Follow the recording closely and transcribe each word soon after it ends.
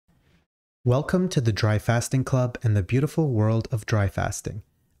Welcome to the Dry Fasting Club and the beautiful world of dry fasting.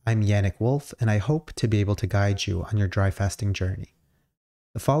 I'm Yannick Wolf, and I hope to be able to guide you on your dry fasting journey.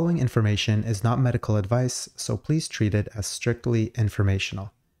 The following information is not medical advice, so please treat it as strictly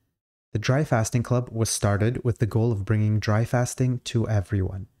informational. The Dry Fasting Club was started with the goal of bringing dry fasting to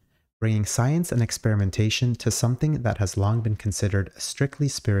everyone, bringing science and experimentation to something that has long been considered strictly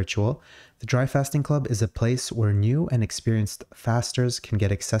spiritual. The Dry Fasting Club is a place where new and experienced fasters can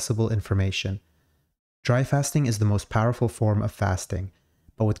get accessible information. Dry fasting is the most powerful form of fasting,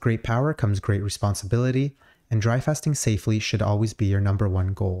 but with great power comes great responsibility, and dry fasting safely should always be your number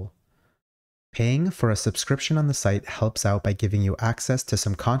one goal. Paying for a subscription on the site helps out by giving you access to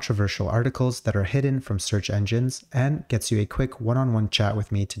some controversial articles that are hidden from search engines and gets you a quick one-on-one chat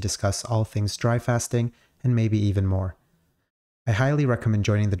with me to discuss all things dry fasting and maybe even more. I highly recommend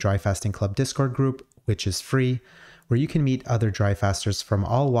joining the Dry Fasting Club Discord group, which is free, where you can meet other dry fasters from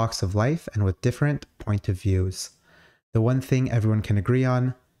all walks of life and with different point of views. The one thing everyone can agree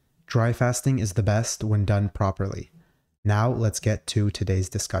on, dry fasting is the best when done properly. Now let's get to today's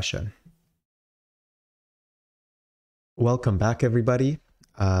discussion. Welcome back, everybody.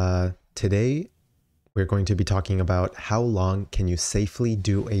 Today, we're going to be talking about how long can you safely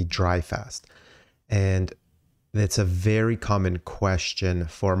do a dry fast. And it's a very common question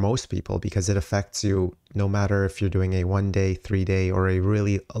for most people because it affects you no matter if you're doing a 1 day, 3 day, or a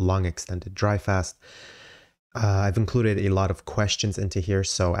really long extended dry fast. I've included a lot of questions into here,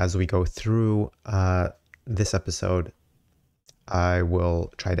 so as we go through this episode, I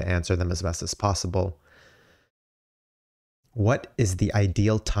will try to answer them as best as possible. What is the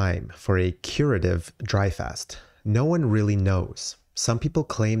ideal time for a curative dry fast? No one really knows. Some people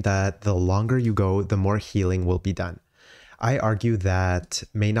claim that the longer you go, the more healing will be done. I argue that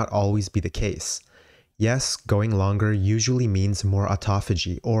may not always be the case. Yes, going longer usually means more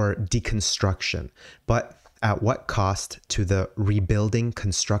autophagy or deconstruction, but at what cost to the rebuilding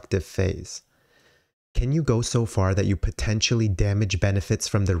constructive phase? Can you go so far that you potentially damage benefits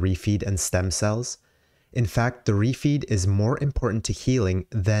from the refeed and stem cells? In fact, the refeed is more important to healing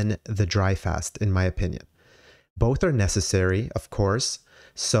than the dry fast, in my opinion. Both are necessary, of course,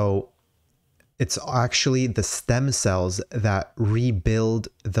 so it's actually the stem cells that rebuild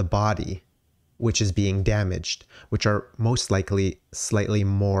the body, which is being damaged, which are most likely slightly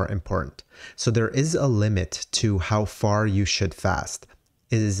more important. So there is a limit to how far you should fast.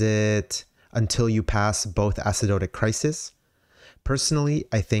 Is it until you pass both acidotic crises? Personally,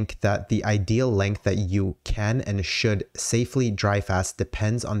 I think that the ideal length that you can and should safely dry fast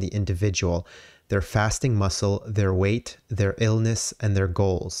depends on the individual, their fasting muscle, their weight, their illness, and their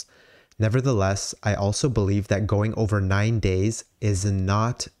goals. Nevertheless, I also believe that going over 9 days is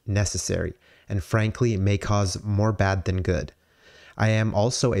not necessary, and frankly may cause more bad than good. I am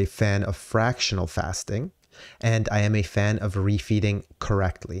also a fan of fractional fasting, and I am a fan of refeeding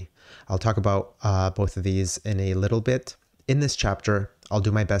correctly. I'll talk about both of these in a little bit. In this chapter, I'll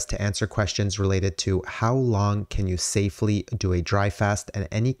do my best to answer questions related to how long can you safely do a dry fast and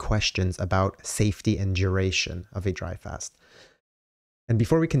any questions about safety and duration of a dry fast. And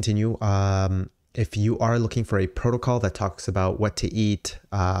before we continue, if you are looking for a protocol that talks about what to eat,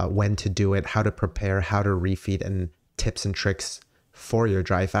 when to do it, how to prepare, how to refeed, and tips and tricks for your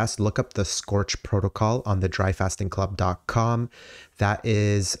dry fast, look up the Scorch protocol on the dryfastingclub.com. That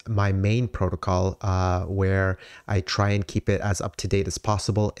is my main protocol where I try and keep it as up to date as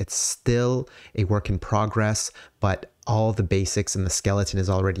possible. It's still a work in progress, but all the basics and the skeleton is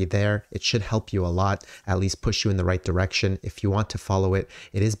already there. It should help you a lot, at least push you in the right direction. If you want to follow it,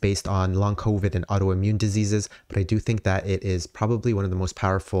 it is based on long COVID and autoimmune diseases, but I do think that it is probably one of the most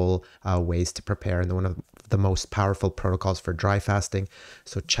powerful ways to prepare and one of the most powerful protocols for dry fasting.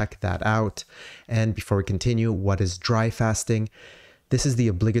 So check that out. And before we continue, what is dry fasting? This is the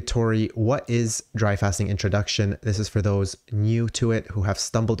obligatory what is dry fasting introduction. This is for those new to it who have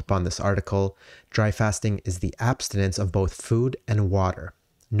stumbled upon this article. Dry fasting is the abstinence of both food and water.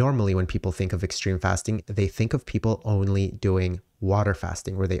 Normally, when people think of extreme fasting, they think of people only doing water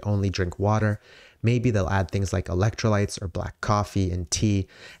fasting, where they only drink water. Maybe they'll add things like electrolytes or black coffee and tea,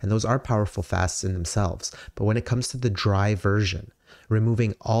 and those are powerful fasts in themselves. But when it comes to the dry version,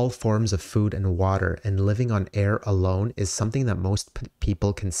 removing all forms of food and water and living on air alone is something that most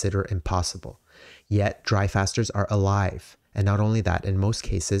people consider impossible. Yet, dry fasters are alive, and not only that, in most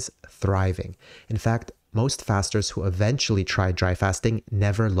cases, thriving. In fact, most fasters who eventually try dry fasting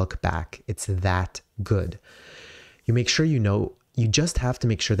never look back. It's that good. You just have to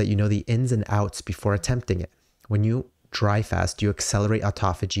make sure that you know the ins and outs before attempting it. When you dry fast, you accelerate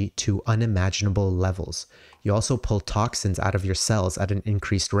autophagy to unimaginable levels. You also pull toxins out of your cells at an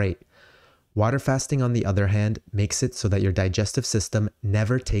increased rate. Water fasting, on the other hand, makes it so that your digestive system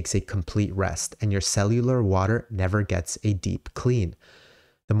never takes a complete rest and your cellular water never gets a deep clean.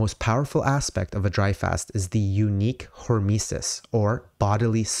 The most powerful aspect of a dry fast is the unique hormesis, or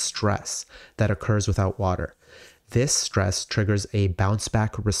bodily stress, that occurs without water. This stress triggers a bounce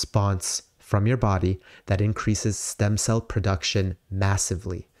back response from your body that increases stem cell production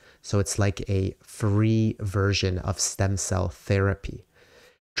massively. So it's like a free version of stem cell therapy.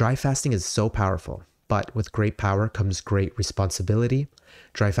 Dry fasting is so powerful, but with great power comes great responsibility.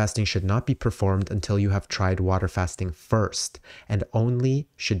 Dry fasting should not be performed until you have tried water fasting first, and only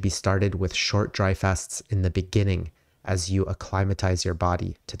should be started with short dry fasts in the beginning as you acclimatize your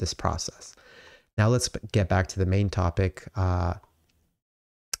body to this process. Now let's get back to the main topic. How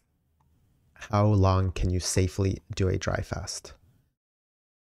long can you safely do a dry fast?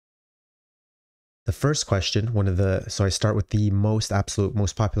 The first question, so I start with the most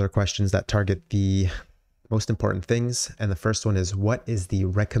popular questions that target the most important things. And the first one is, what is the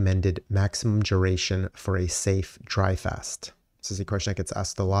recommended maximum duration for a safe dry fast? This is a question that gets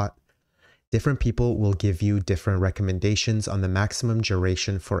asked a lot. Different people will give you different recommendations on the maximum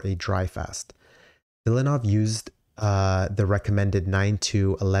duration for a dry fast. Vilanov used the recommended 9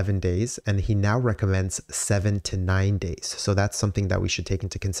 to 11 days, and he now recommends 7 to 9 days. So that's something that we should take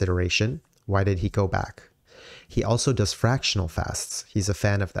into consideration. Why did he go back? He also does fractional fasts. He's a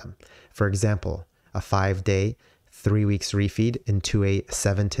fan of them. For example, a 5-day, 3 weeks refeed into a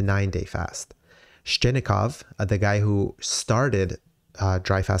 7 to 9 day fast. Shchenikov, the guy who started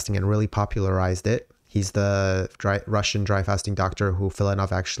dry fasting and really popularized it, he's the Russian dry fasting doctor who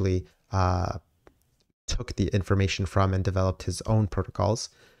Vilanov actually took the information from and developed his own protocols.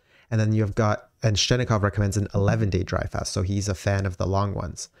 And then and Shchenikov recommends an 11-day dry fast. So he's a fan of the long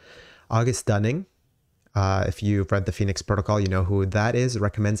ones. August Dunning, if you've read the Phoenix Protocol, you know who that is,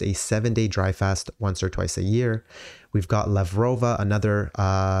 recommends a 7-day dry fast once or twice a year. We've got Lavrova, another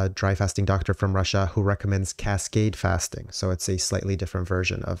dry fasting doctor from Russia, who recommends cascade fasting. So it's a slightly different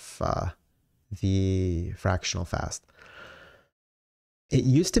version of the fractional fast. It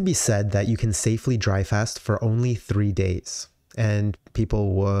used to be said that you can safely dry fast for only 3 days. And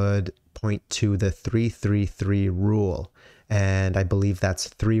people would point to the 3-3-3 rule. And I believe that's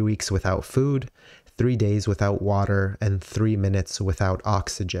 3 weeks without food, 3 days without water, and 3 minutes without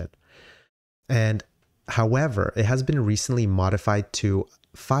oxygen. And however, it has been recently modified to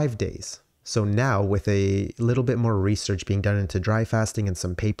 5 days. So now, with a little bit more research being done into dry fasting and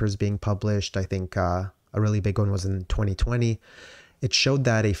some papers being published, I think a really big one was in 2020, it showed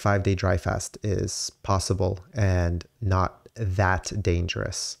that a 5-day dry fast is possible and not that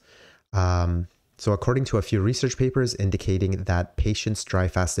dangerous. So according to a few research papers indicating that patients dry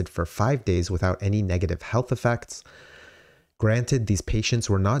fasted for 5 days without any negative health effects. Granted, these patients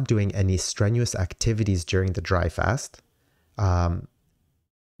were not doing any strenuous activities during the dry fast.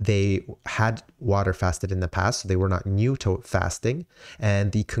 They had water fasted in the past, so they were not new to fasting.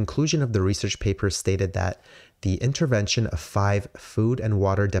 And the conclusion of the research paper stated that the intervention of 5 food and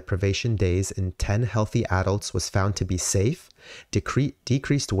water deprivation days in 10 healthy adults was found to be safe,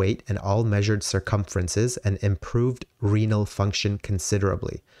 decreased weight and all measured circumferences, and improved renal function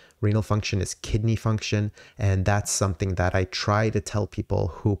considerably. Renal function is kidney function, and that's something that I try to tell people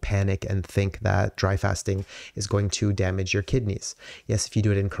who panic and think that dry fasting is going to damage your kidneys. Yes, if you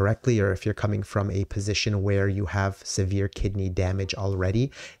do it incorrectly, or if you're coming from a position where you have severe kidney damage already,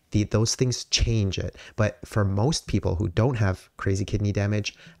 those things change it. But for most people who don't have crazy kidney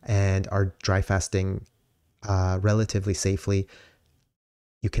damage and are dry fasting relatively safely,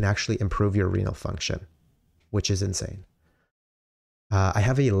 you can actually improve your renal function, which is insane. I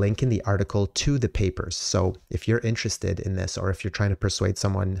have a link in the article to the papers. So if you're interested in this, or if you're trying to persuade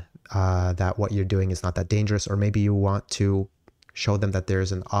someone that what you're doing is not that dangerous, or maybe you want to show them that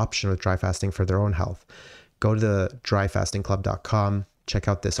there's an option with dry fasting for their own health, go to the dryfastingclub.com. Check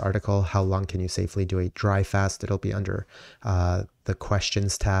out this article, How Long Can You Safely Do a Dry Fast? It'll be under the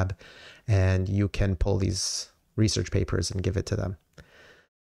questions tab, and you can pull these research papers and give it to them.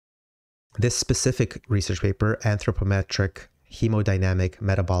 This specific research paper, Anthropometric Hemodynamic,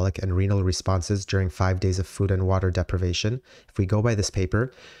 Metabolic, and Renal Responses During 5 Days of Food and Water Deprivation. If we go by this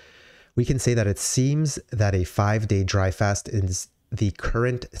paper, we can say that it seems that a 5-day dry fast is the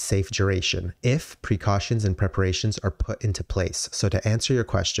current safe duration if precautions and preparations are put into place. So to answer your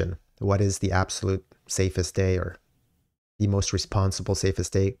question, what is the absolute safest day or the most responsible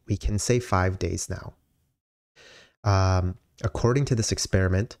safest day? We can say 5 days now. According to this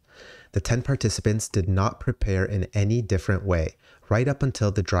experiment, the 10 participants did not prepare in any different way. Right up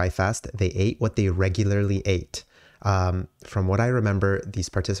until the dry fast, they ate what they regularly ate. From what I remember, these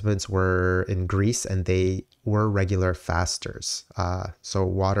participants were in Greece and they were regular fasters, so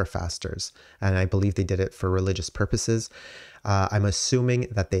water fasters. And I believe they did it for religious purposes. I'm assuming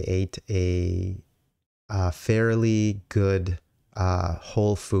that they ate a fairly good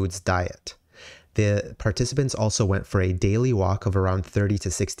whole foods diet. The participants also went for a daily walk of around 30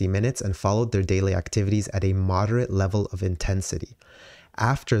 to 60 minutes and followed their daily activities at a moderate level of intensity.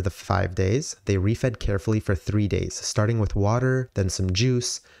 After the 5 days, they refed carefully for 3 days, starting with water, then some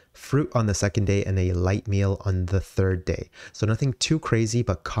juice, fruit on the second day, and a light meal on the third day. So nothing too crazy,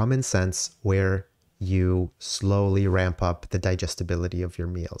 but common sense where you slowly ramp up the digestibility of your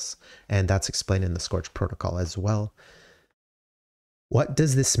meals. And that's explained in the Scorch protocol as well. What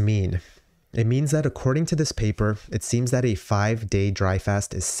does this mean? It means that according to this paper, it seems that a 5-day dry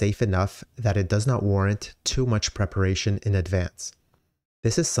fast is safe enough that it does not warrant too much preparation in advance.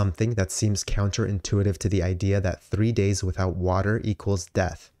 This is something that seems counterintuitive to the idea that 3 days without water equals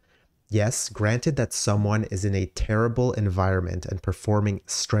death. Yes, granted that someone is in a terrible environment and performing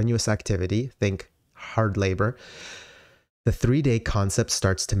strenuous activity, think hard labor, the 3-day concept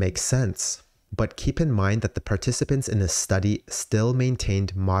starts to make sense. But keep in mind that the participants in the study still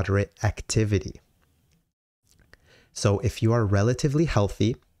maintained moderate activity. So if you are relatively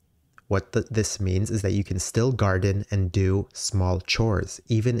healthy, what this means is that you can still garden and do small chores,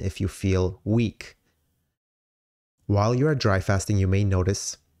 even if you feel weak. While you are dry fasting, you may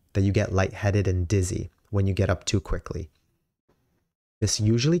notice that you get lightheaded and dizzy when you get up too quickly. This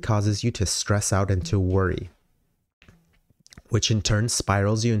usually causes you to stress out and to worry, which in turn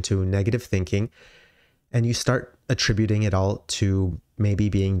spirals you into negative thinking, and you start attributing it all to maybe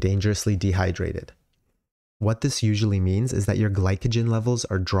being dangerously dehydrated. What this usually means is that your glycogen levels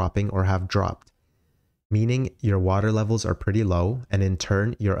are dropping or have dropped, meaning your water levels are pretty low, and in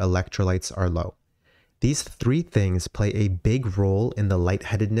turn, your electrolytes are low. These 3 things play a big role in the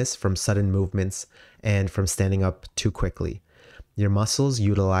lightheadedness from sudden movements and from standing up too quickly. Your muscles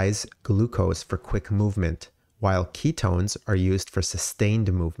utilize glucose for quick movement, while ketones are used for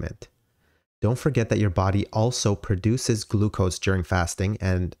sustained movement. Don't forget that your body also produces glucose during fasting,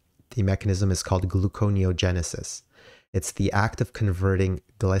 and the mechanism is called gluconeogenesis. It's the act of converting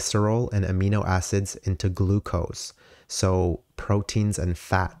glycerol and amino acids into glucose, so proteins and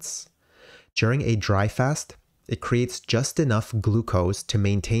fats. During a dry fast, it creates just enough glucose to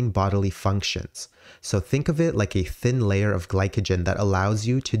maintain bodily functions. So think of it like a thin layer of glycogen that allows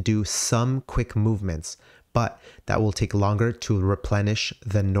you to do some quick movements, but that will take longer to replenish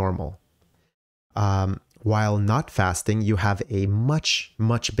than normal. While not fasting, you have a much,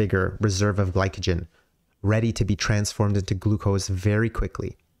 much bigger reserve of glycogen ready to be transformed into glucose very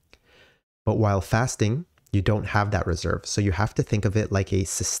quickly. But while fasting, you don't have that reserve. So you have to think of it like a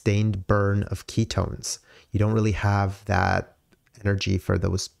sustained burn of ketones. You don't really have that energy for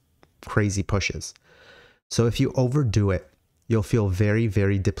those crazy pushes. So if you overdo it, you'll feel very,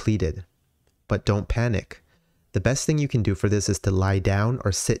 very depleted. But don't panic. The best thing you can do for this is to lie down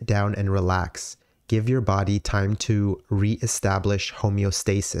or sit down and relax. Give your body time to re-establish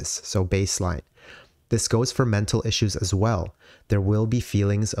homeostasis, so baseline. This goes for mental issues as well. There will be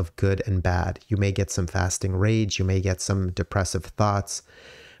feelings of good and bad. You may get some fasting rage, you may get some depressive thoughts,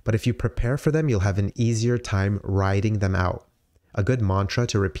 but if you prepare for them, you'll have an easier time riding them out. A good mantra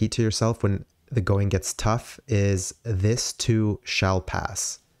to repeat to yourself when the going gets tough is, "This too shall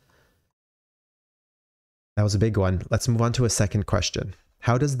pass." That was a big one. Let's move on to a second question.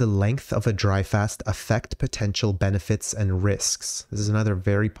 How does the length of a dry fast affect potential benefits and risks? This is another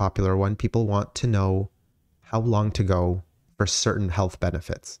very popular one. People want to know how long to go for certain health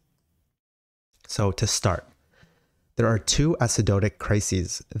benefits. So to start, there are 2 acidotic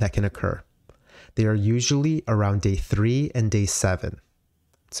crises that can occur. They are usually around day 3 and day 7.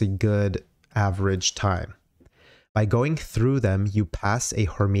 It's a good average time. By going through them, you pass a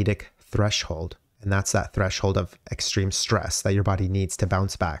hormetic threshold. And that's that threshold of extreme stress that your body needs to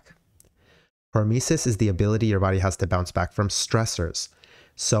bounce back. Hormesis is the ability your body has to bounce back from stressors.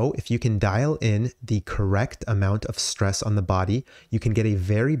 So if you can dial in the correct amount of stress on the body, you can get a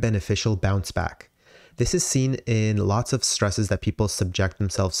very beneficial bounce back. This is seen in lots of stresses that people subject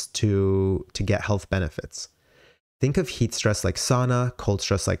themselves to get health benefits. Think of heat stress like sauna, cold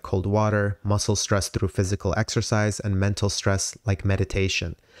stress like cold water, muscle stress through physical exercise, and mental stress like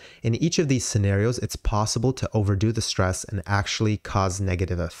meditation. In each of these scenarios, it's possible to overdo the stress and actually cause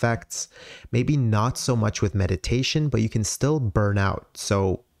negative effects. Maybe not so much with meditation, but you can still burn out.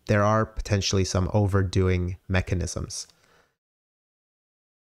 So there are potentially some overdoing mechanisms.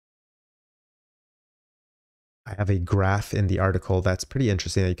 I have a graph in the article that's pretty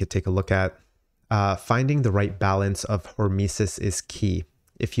interesting that you could take a look at. Finding the right balance of hormesis is key.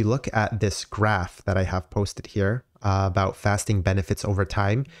 If you look at this graph that I have posted here about fasting benefits over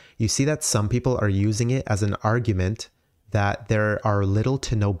time, you see that some people are using it as an argument that there are little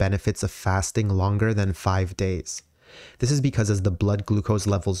to no benefits of fasting longer than 5 days. This is because as the blood glucose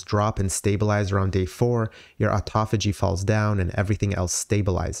levels drop and stabilize around day 4, your autophagy falls down and everything else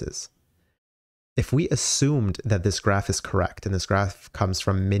stabilizes. If we assumed that this graph is correct, and this graph comes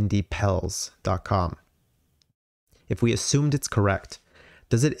from mindypels.com, if we assumed it's correct,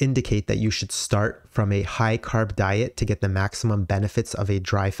 does it indicate that you should start from a high carb diet to get the maximum benefits of a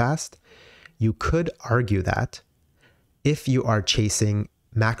dry fast? You could argue that if you are chasing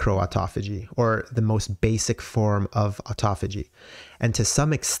macroautophagy, or the most basic form of autophagy, and to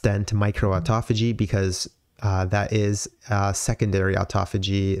some extent microautophagy, because that is secondary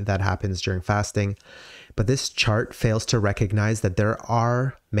autophagy that happens during fasting. But this chart fails to recognize that there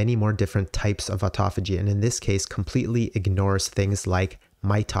are many more different types of autophagy, and in this case completely ignores things like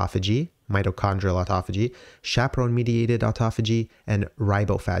mitophagy, mitochondrial autophagy, chaperone-mediated autophagy, and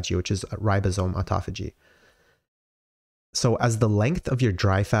ribophagy, which is ribosome autophagy. So as the length of your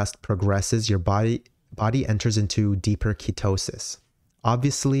dry fast progresses, your body enters into deeper ketosis.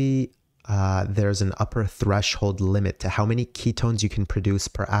 Obviously, there's an upper threshold limit to how many ketones you can produce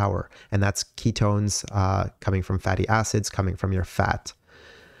per hour. And that's ketones coming from fatty acids, coming from your fat.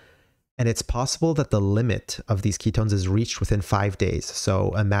 And it's possible that the limit of these ketones is reached within 5 days.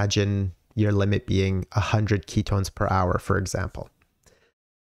 So imagine your limit being 100 ketones per hour, for example.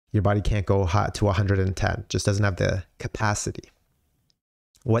 Your body can't go to 110, just doesn't have the capacity.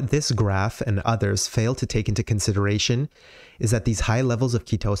 What this graph and others fail to take into consideration is that these high levels of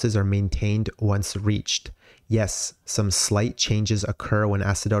ketosis are maintained once reached. Yes, some slight changes occur when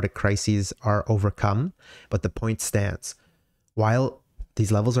acidotic crises are overcome, but the point stands. While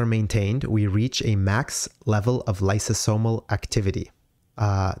these levels are maintained, we reach a max level of lysosomal activity.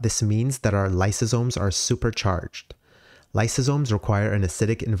 This means that our lysosomes are supercharged. Lysosomes require an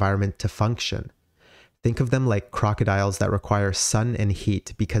acidic environment to function. Think of them like crocodiles that require sun and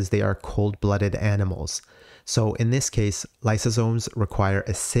heat because they are cold-blooded animals. So in this case, lysosomes require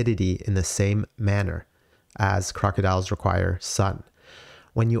acidity in the same manner as crocodiles require sun.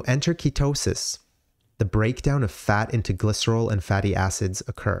 When you enter ketosis, the breakdown of fat into glycerol and fatty acids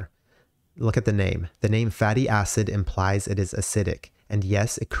occur. Look at the name. The name fatty acid implies it is acidic, and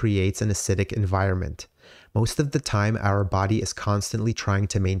yes, it creates an acidic environment. Most of the time, our body is constantly trying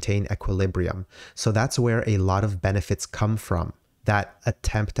to maintain equilibrium. So that's where a lot of benefits come from, that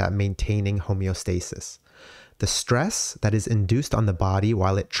attempt at maintaining homeostasis. The stress that is induced on the body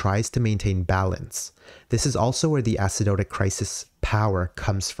while it tries to maintain balance. This is also where the acidotic crisis power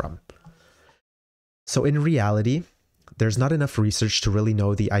comes from. So in reality, there's not enough research to really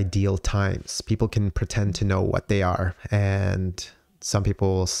know the ideal times. People can pretend to know what they are, and some people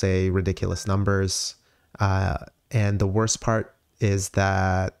will say ridiculous numbers. And the worst part is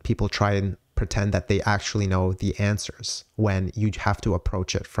that people try and pretend that they actually know the answers when you have to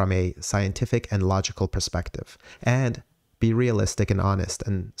approach it from a scientific and logical perspective. And be realistic and honest,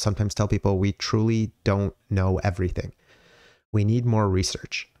 and sometimes tell people we truly don't know everything. We need more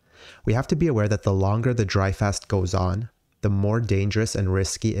research. We have to be aware that the longer the dry fast goes on, the more dangerous and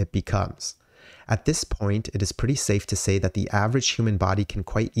risky it becomes. At this point, it is pretty safe to say that the average human body can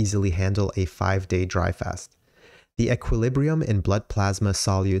quite easily handle a 5-day dry fast. The equilibrium in blood plasma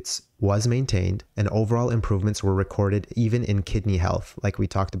solutes was maintained, and overall improvements were recorded even in kidney health, like we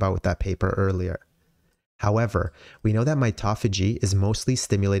talked about with that paper earlier. However, we know that mitophagy is mostly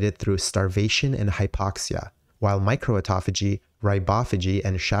stimulated through starvation and hypoxia, while microautophagy, ribophagy,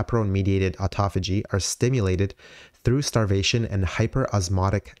 and chaperone-mediated autophagy are stimulated through starvation and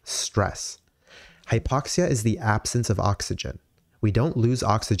hyperosmotic stress. Hypoxia is the absence of oxygen. We don't lose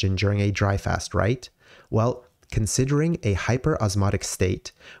oxygen during a dry fast, right? Well, considering a hyperosmotic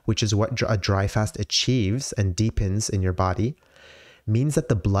state, which is what a dry fast achieves and deepens in your body, means that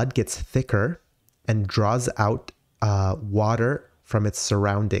the blood gets thicker and draws out water from its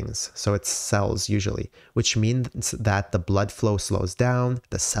surroundings, so its cells usually, which means that the blood flow slows down,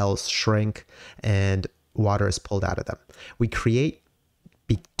 the cells shrink, and water is pulled out of them.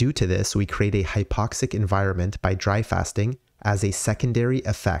 Due to this, we create a hypoxic environment by dry fasting as a secondary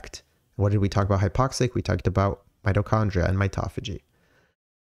effect. What did we talk about hypoxic? We talked about mitochondria and mitophagy.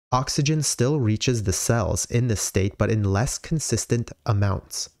 Oxygen still reaches the cells in this state, but in less consistent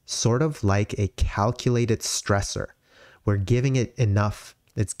amounts, sort of like a calculated stressor. We're giving it enough.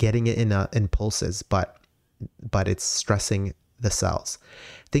 It's getting it in pulses, but it's stressing the cells.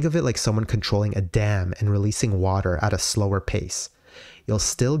 Think of it like someone controlling a dam and releasing water at a slower pace. You'll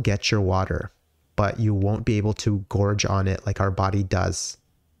still get your water, but you won't be able to gorge on it like our body does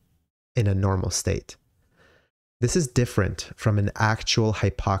in a normal state. This is different from an actual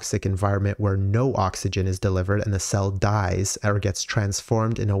hypoxic environment where no oxygen is delivered and the cell dies or gets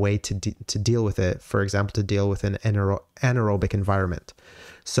transformed in a way to deal with it, for example, to deal with an anaerobic environment.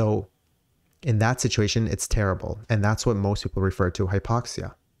 So in that situation, it's terrible. And that's what most people refer to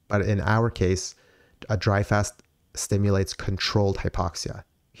hypoxia. But in our case, a dry fast stimulates controlled hypoxia.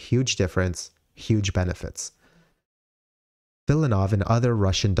 Huge difference, huge benefits. Vilanov and other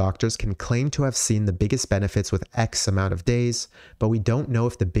Russian doctors can claim to have seen the biggest benefits with X amount of days, but we don't know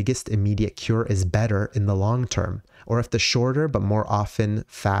if the biggest immediate cure is better in the long term, or if the shorter but more often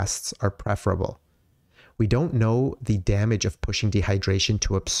fasts are preferable. We don't know the damage of pushing dehydration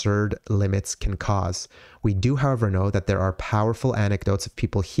to absurd limits can cause. We do, however, know that there are powerful anecdotes of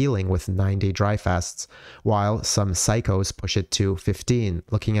people healing with 9-day dry fasts, while some psychos push it to 15.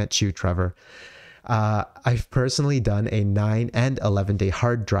 Looking at you, Trevor. I've personally done a 9 and 11-day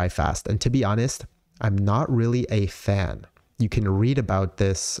hard dry fast, and to be honest, I'm not really a fan. You can read about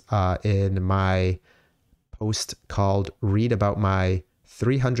this in my post called Read About My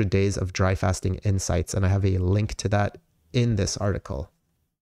 300 Days of Dry Fasting Insights, and I have a link to that in this article.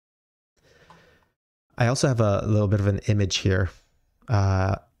 I also have a little bit of an image here,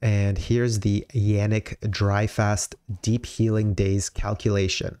 and here's the Yannick Dry Fast Deep Healing Days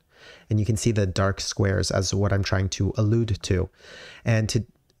calculation. And you can see the dark squares as what I'm trying to allude to. And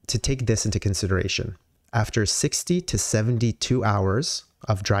to take this into consideration, after 60 to 72 hours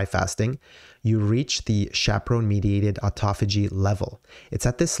of dry fasting, you reach the chaperone-mediated autophagy level. It's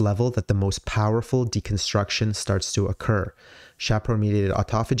at this level that the most powerful deconstruction starts to occur. Chaperone-mediated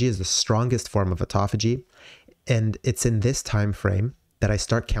autophagy is the strongest form of autophagy, and it's in this time frame that I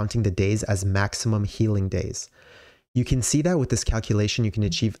start counting the days as maximum healing days. You can see that with this calculation, you can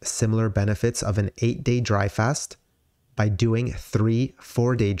achieve similar benefits of an 8-day dry fast by doing 3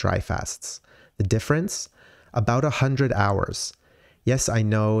 4-day dry fasts. The difference? About 100 hours. Yes, I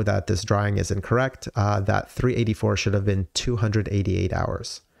know that this drawing is incorrect. That 384 should have been 288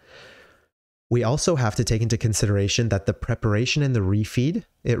 hours. We also have to take into consideration that the preparation and the refeed,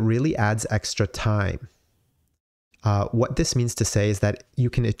 it really adds extra time. What this means to say is that you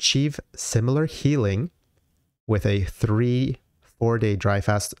can achieve similar healing with a 3 4-day dry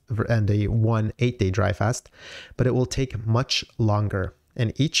fast and a 1 8-day dry fast, but it will take much longer.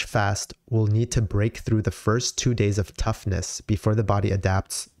 And each fast will need to break through the first 2 days of toughness before the body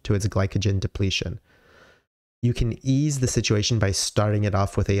adapts to its glycogen depletion. You can ease the situation by starting it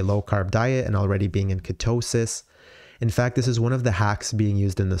off with a low-carb diet and already being in ketosis. In fact, this is one of the hacks being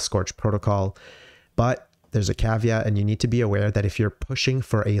used in the Scorch protocol, but there's a caveat, and you need to be aware that if you're pushing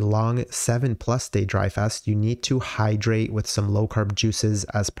for a long 7+ day dry fast, you need to hydrate with some low-carb juices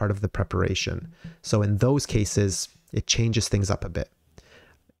as part of the preparation. So in those cases, it changes things up a bit.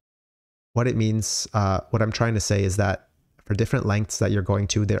 What it means, what I'm trying to say is that for different lengths that you're going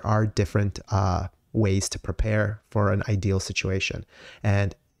to, there are different ways to prepare for an ideal situation.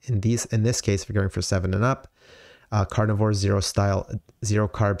 And in this case, if you're going for 7 and up, carnivore zero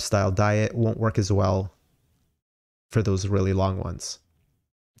carb style diet won't work as well for those really long ones.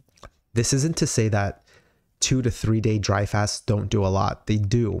 This isn't to say that 2 to 3 day dry fasts don't do a lot. They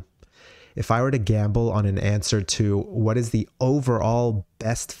do. If I were to gamble on an answer to what is the overall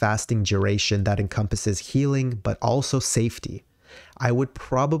best fasting duration that encompasses healing but also safety, I would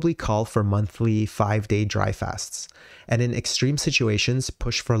probably call for monthly 5-day dry fasts. And in extreme situations,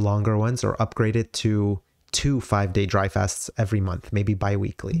 push for longer ones or upgrade it to 2 5-day dry fasts every month, maybe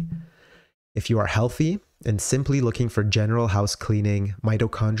bi-weekly. If you are healthy and simply looking for general house cleaning,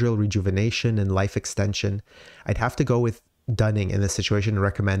 mitochondrial rejuvenation, and life extension, I'd have to go with Dunning in this situation and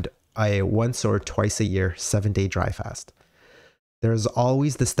recommend a once or twice a year 7-day dry fast. There's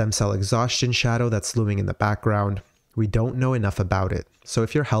always the stem cell exhaustion shadow that's looming in the background. We don't know enough about it. So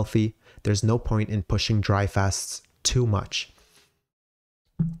if you're healthy, there's no point in pushing dry fasts too much.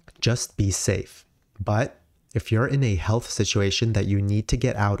 Just be safe. But if you're in a health situation that you need to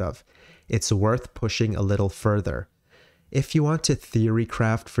get out of, it's worth pushing a little further. If you want to theory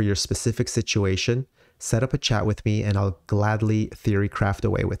craft for your specific situation, set up a chat with me and I'll gladly theory craft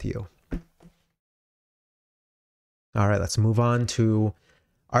away with you. All right, let's move on to,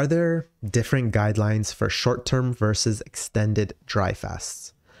 are there different guidelines for short-term versus extended dry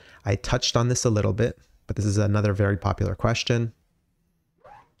fasts? I touched on this a little bit, but this is another very popular question.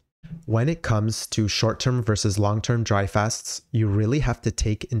 When it comes to short-term versus long-term dry fasts, you really have to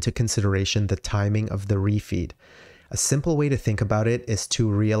take into consideration the timing of the refeed. A simple way to think about it is to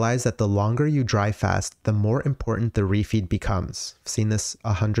realize that the longer you dry fast, the more important the refeed becomes. I've seen this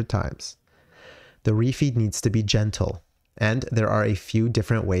 100 times. The refeed needs to be gentle, and there are a few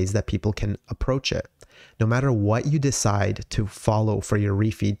different ways that people can approach it. No matter what you decide to follow for your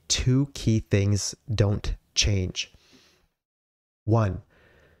refeed, two key things don't change. 1.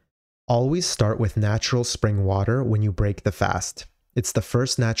 Always start with natural spring water when you break the fast. It's the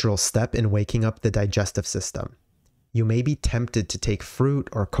first natural step in waking up the digestive system. You may be tempted to take fruit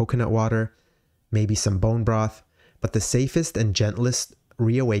or coconut water, maybe some bone broth, but the safest and gentlest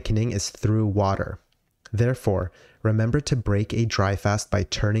reawakening is through water. Therefore, remember to break a dry fast by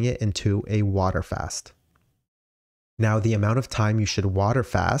turning it into a water fast. Now, the amount of time you should water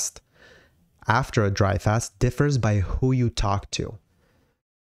fast after a dry fast differs by who you talk to.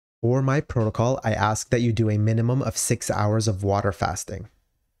 For my protocol, I ask that you do a minimum of 6 hours of water fasting.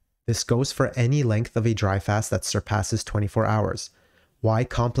 This goes for any length of a dry fast that surpasses 24 hours. Why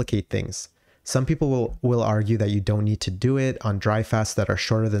complicate things? Some people will argue that you don't need to do it on dry fasts that are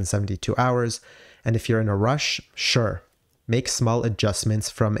shorter than 72 hours. And if you're in a rush, sure, make small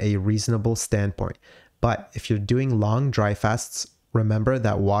adjustments from a reasonable standpoint. But if you're doing long dry fasts, remember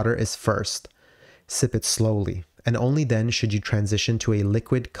that water is first. Sip it slowly, and only then should you transition to a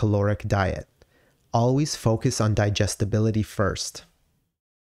liquid caloric diet. Always focus on digestibility first.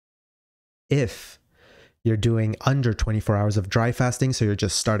 If you're doing under 24 hours of dry fasting, so you're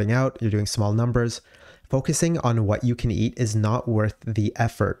just starting out, you're doing small numbers, focusing on what you can eat is not worth the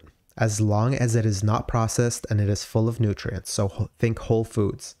effort, as long as it is not processed and it is full of nutrients. So think whole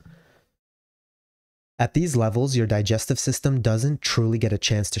foods. At these levels, your digestive system doesn't truly get a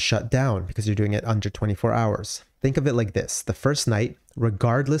chance to shut down because you're doing it under 24 hours. Think of it like this. The first night,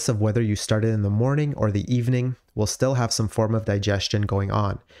 regardless of whether you started in the morning or the evening, will still have some form of digestion going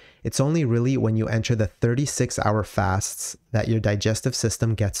on. It's only really when you enter the 36-hour fasts that your digestive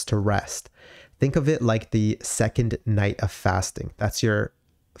system gets to rest. Think of it like the second night of fasting. That's your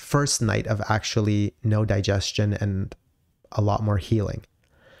first night of actually no digestion and a lot more healing.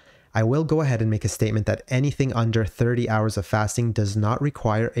 I will go ahead and make a statement that anything under 30 hours of fasting does not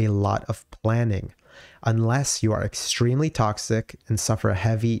require a lot of planning, unless you are extremely toxic and suffer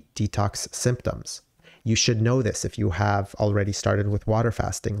heavy detox symptoms. You should know this if you have already started with water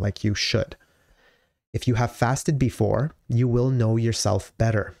fasting, like you should. If you have fasted before, you will know yourself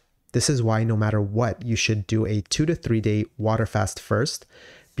better. This is why no matter what, you should do a 2 to 3 day water fast first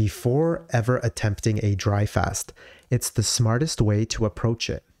before ever attempting a dry fast. It's the smartest way to approach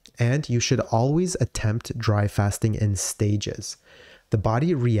it. And you should always attempt dry fasting in stages. The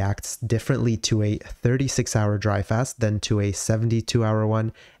body reacts differently to a 36-hour dry fast than to a 72-hour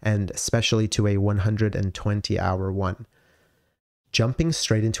one, and especially to a 120-hour one. Jumping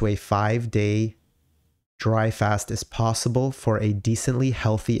straight into a 5-day dry fast is possible for a decently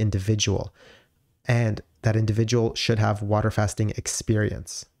healthy individual, and that individual should have water fasting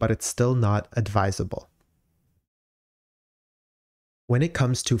experience, but it's still not advisable. When it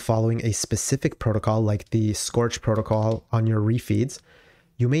comes to following a specific protocol like the scorch protocol on your refeeds,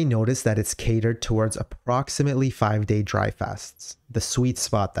 you may notice that it's catered towards approximately 5-day dry fasts, the sweet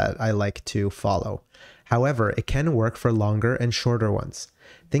spot that I like to follow. However, it can work for longer and shorter ones.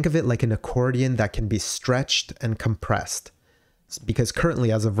 Think of it like an accordion that can be stretched and compressed. Because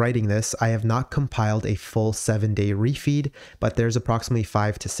currently, as of writing this, I have not compiled a full 7-day refeed, but there's approximately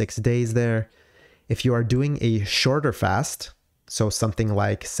 5 to 6 days there. If you are doing a shorter fast, so something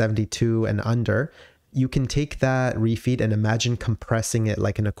like 72 and under, you can take that refeed and imagine compressing it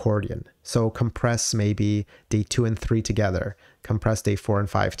like an accordion. So compress maybe day 2 and 3 together, compress day 4 and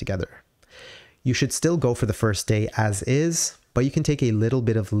 5 together. You should still go for the first day as is, but you can take a little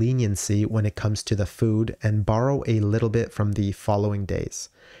bit of leniency when it comes to the food and borrow a little bit from the following days.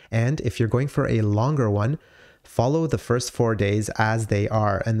 And if you're going for a longer one, follow the first 4 days as they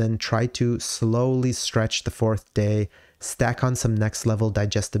are, and then try to slowly stretch the 4th day, stack on some next level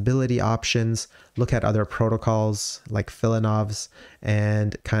digestibility options, look at other protocols like Filonov's,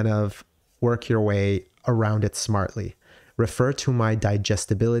 and kind of work your way around it smartly. Refer to my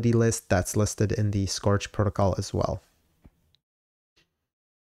digestibility list that's listed in the Scorch protocol as well.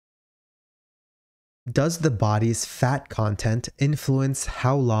 Does the body's fat content influence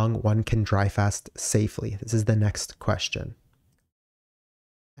how long one can dry fast safely? This is the next question.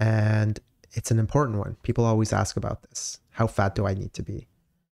 And it's an important one. People always ask about this. How fat do I need to be?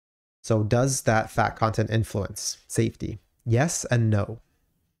 So does that fat content influence safety? Yes and no.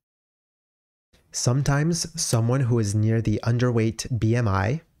 Sometimes someone who is near the underweight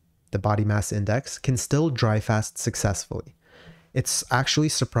BMI, the body mass index, can still dry fast successfully. It's actually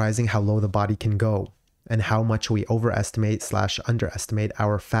surprising how low the body can go and how much we overestimate/underestimate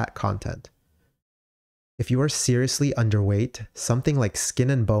our fat content. If you are seriously underweight, something like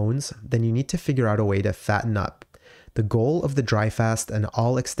skin and bones, then you need to figure out a way to fatten up. The goal of the dry fast and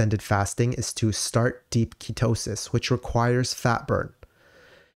all extended fasting is to start deep ketosis, which requires fat burn.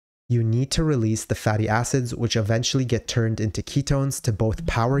 You need to release the fatty acids, which eventually get turned into ketones to both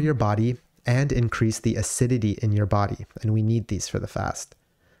power your body and increase the acidity in your body, and we need these for the fast.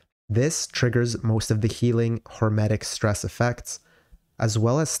 This triggers most of the healing hormetic stress effects, as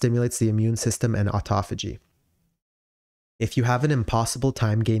well as stimulates the immune system and autophagy. If you have an impossible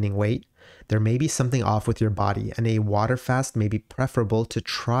time gaining weight, there may be something off with your body, and a water fast may be preferable to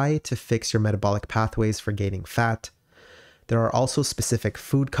try to fix your metabolic pathways for gaining fat. There are also specific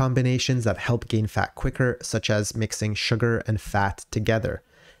food combinations that help gain fat quicker, such as mixing sugar and fat together.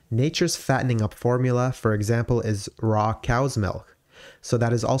 Nature's fattening up formula, for example, is raw cow's milk, so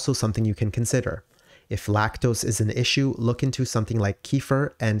that is also something you can consider. If lactose is an issue, look into something like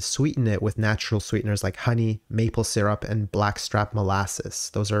kefir and sweeten it with natural sweeteners like honey, maple syrup, and blackstrap molasses.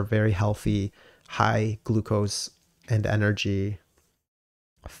 Those are very healthy, high glucose and energy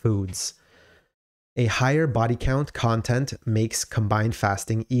foods. A higher body count content makes combined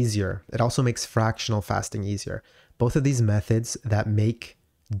fasting easier. It also makes fractional fasting easier. Both of these methods that make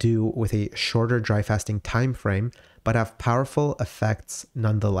do with a shorter dry fasting time frame, but have powerful effects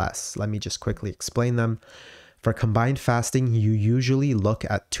nonetheless. Let me just quickly explain them. For combined fasting, you usually look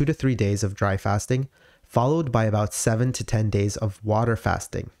at 2 to 3 days of dry fasting, followed by about 7 to 10 days of water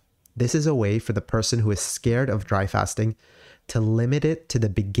fasting. This is a way for the person who is scared of dry fasting to limit it to the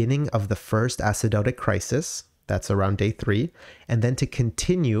beginning of the first acidotic crisis, that's around day 3, and then to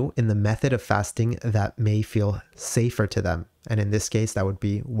continue in the method of fasting that may feel safer to them. And in this case, that would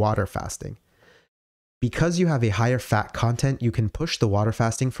be water fasting. Because you have a higher fat content, you can push the water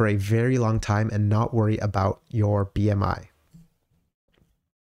fasting for a very long time and not worry about your BMI.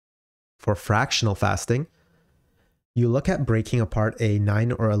 For fractional fasting, you look at breaking apart a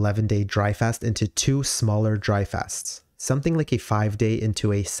 9 or 11-day dry fast into 2 smaller dry fasts, something like a 5-day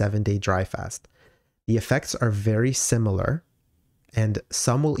into a 7-day dry fast. The effects are very similar, and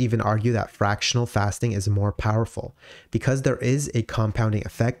some will even argue that fractional fasting is more powerful because there is a compounding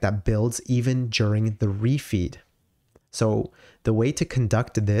effect that builds even during the refeed. So the way to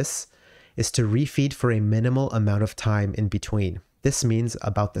conduct this is to refeed for a minimal amount of time in between. This means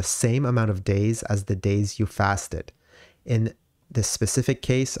about the same amount of days as the days you fasted. In the specific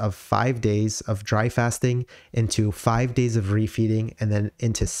case of 5 days of dry fasting into 5 days of refeeding and then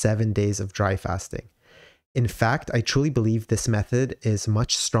into 7 days of dry fasting. In fact, I truly believe this method is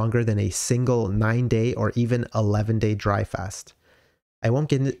much stronger than a single 9-day or even 11-day dry fast. I won't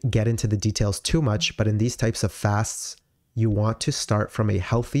get into the details too much, but in these types of fasts, you want to start from a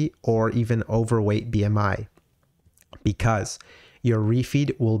healthy or even overweight BMI because your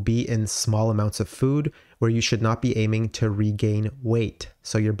refeed will be in small amounts of food where you should not be aiming to regain weight.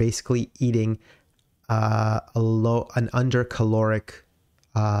 So you're basically eating an undercaloric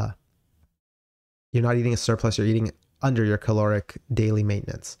you're not eating a surplus, you're eating under your caloric daily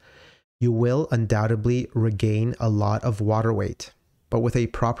maintenance. You will undoubtedly regain a lot of water weight, but with a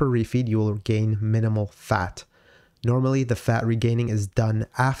proper refeed, you will gain minimal fat. Normally, the fat regaining is done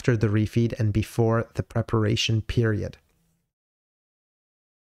after the refeed and before the preparation period.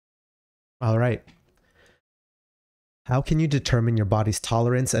 All right. How can you determine your body's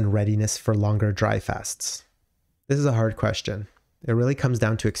tolerance and readiness for longer dry fasts? This is a hard question. It really comes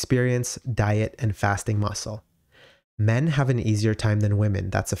down to experience, diet, and fasting muscle. Men have an easier time than women,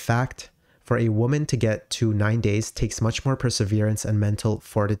 that's a fact. For a woman to get to 9 days takes much more perseverance and mental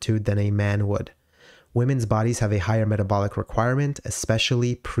fortitude than a man would. Women's bodies have a higher metabolic requirement,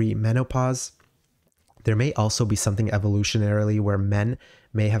 especially pre-menopause. There may also be something evolutionarily where men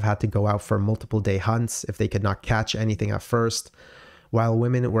may have had to go out for multiple day hunts if they could not catch anything at first, while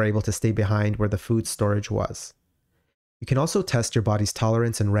women were able to stay behind where the food storage was. You can also test your body's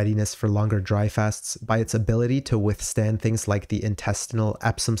tolerance and readiness for longer dry fasts by its ability to withstand things like the intestinal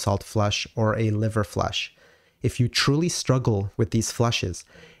Epsom salt flush or a liver flush. If you truly struggle with these flushes,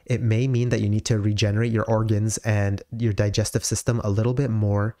 it may mean that you need to regenerate your organs and your digestive system a little bit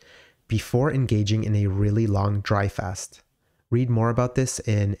more before engaging in a really long dry fast. Read more about this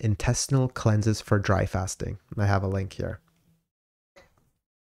in Intestinal Cleanses for Dry Fasting. I have a link here.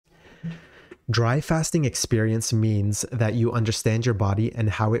 Dry fasting experience means that you understand your body and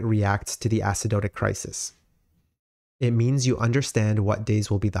how it reacts to the acidotic crisis. It means you understand what days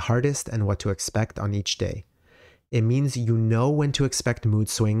will be the hardest and what to expect on each day. It means you know when to expect mood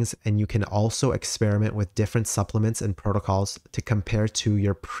swings, and you can also experiment with different supplements and protocols to compare to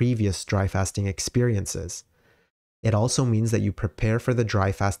your previous dry fasting experiences. It also means that you prepare for the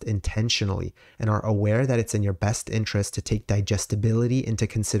dry fast intentionally and are aware that it's in your best interest to take digestibility into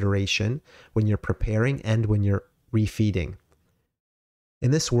consideration when you're preparing and when you're refeeding.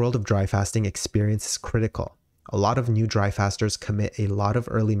 In this world of dry fasting, experience is critical. A lot of new dry fasters commit a lot of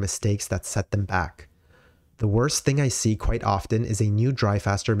early mistakes that set them back. The worst thing I see quite often is a new dry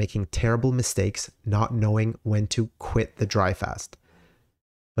faster making terrible mistakes, not knowing when to quit the dry fast.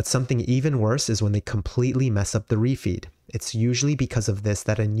 But something even worse is when they completely mess up the refeed. It's usually because of this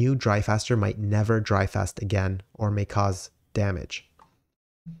that a new dry faster might never dry fast again or may cause damage.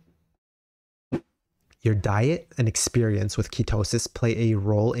 Your diet and experience with ketosis play a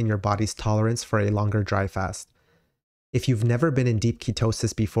role in your body's tolerance for a longer dry fast. If you've never been in deep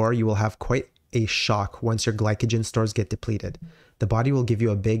ketosis before, you will have quite a shock once your glycogen stores get depleted. The body will give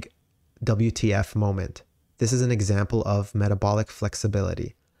you a big WTF moment. This is an example of metabolic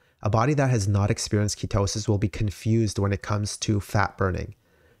flexibility. A body that has not experienced ketosis will be confused when it comes to fat burning.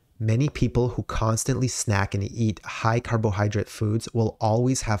 Many people who constantly snack and eat high carbohydrate foods will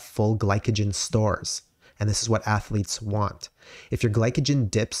always have full glycogen stores. And this is what athletes want. If your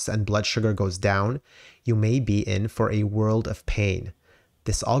glycogen dips and blood sugar goes down, you may be in for a world of pain.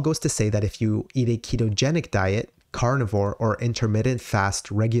 This all goes to say that if you eat a ketogenic diet, carnivore, or intermittent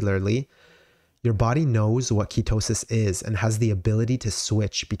fast regularly, your body knows what ketosis is and has the ability to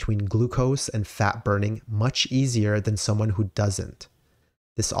switch between glucose and fat burning much easier than someone who doesn't.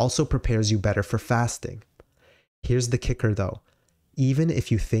 This also prepares you better for fasting. Here's the kicker though. Even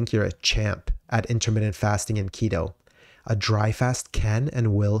if you think you're a champ at intermittent fasting and keto, a dry fast can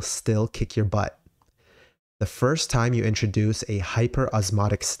and will still kick your butt. The first time you introduce a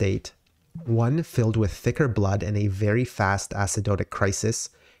hyperosmotic state, one filled with thicker blood and a very fast acidotic crisis,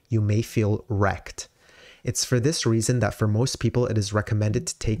 you may feel wrecked. It's for this reason that for most people it is recommended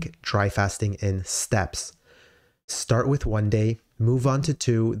to take dry fasting in steps. Start with 1 day, move on to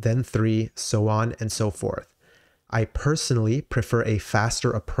 2, then 3, so on and so forth. I personally prefer a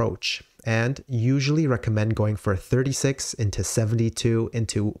faster approach and usually recommend going for 36 into 72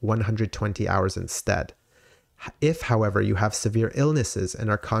 into 120 hours instead. If, however, you have severe illnesses and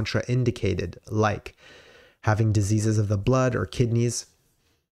are contraindicated, like having diseases of the blood or kidneys,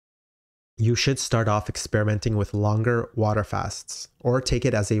 you should start off experimenting with longer water fasts or take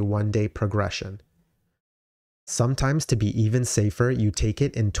it as a 1-day progression. Sometimes, to be even safer, you take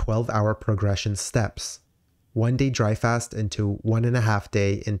it in 12-hour progression steps. 1 day dry fast into 1.5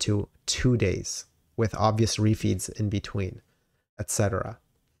 day into 2 days, with obvious refeeds in between, etc.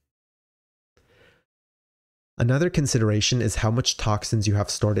 Another consideration is how much toxins you have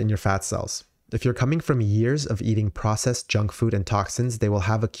stored in your fat cells. If you're coming from years of eating processed junk food and toxins, they will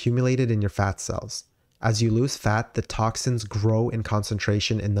have accumulated in your fat cells. As you lose fat, the toxins grow in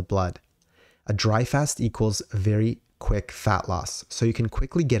concentration in the blood. A dry fast equals very quick fat loss, so you can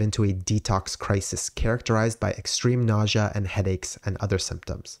quickly get into a detox crisis characterized by extreme nausea and headaches and other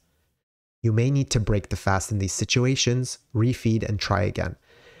symptoms. You may need to break the fast in these situations, refeed, and try again.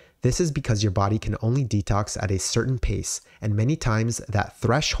 This is because your body can only detox at a certain pace, and many times that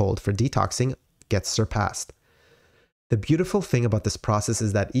threshold for detoxing gets surpassed. The beautiful thing about this process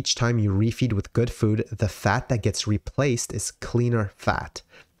is that each time you refeed with good food, the fat that gets replaced is cleaner fat.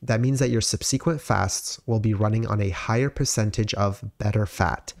 That means that your subsequent fasts will be running on a higher percentage of better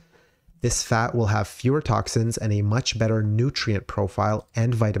fat. This fat will have fewer toxins and a much better nutrient profile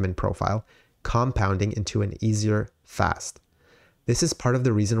and vitamin profile, compounding into an easier fast. This is part of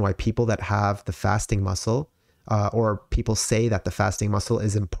the reason why people that have the fasting muscle, or people say that the fasting muscle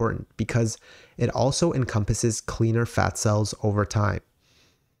is important, because it also encompasses cleaner fat cells over time.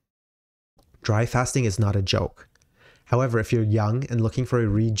 Dry fasting is not a joke. However, if you're young and looking for a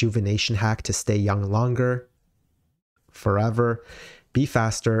rejuvenation hack to stay young longer, forever, be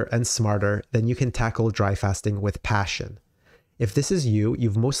faster and smarter, then you can tackle dry fasting with passion. If this is you,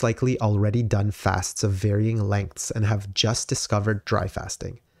 you've most likely already done fasts of varying lengths and have just discovered dry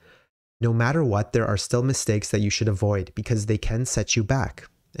fasting. No matter what, there are still mistakes that you should avoid because they can set you back,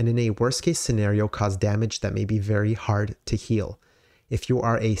 and in a worst-case scenario cause damage that may be very hard to heal. If you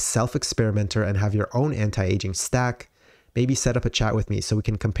are a self-experimenter and have your own anti-aging stack, maybe set up a chat with me so we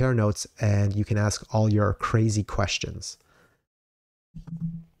can compare notes and you can ask all your crazy questions.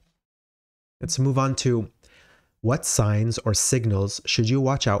 Let's move on to what signs or signals should you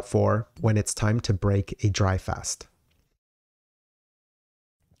watch out for when it's time to break a dry fast?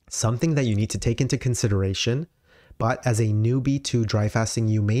 Something that you need to take into consideration, but as a newbie to dry fasting,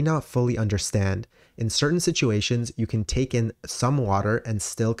 you may not fully understand. In certain situations, you can take in some water and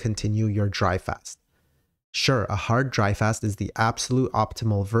still continue your dry fast. Sure, a hard dry fast is the absolute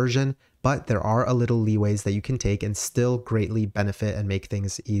optimal version, but there are a little leeways that you can take and still greatly benefit and make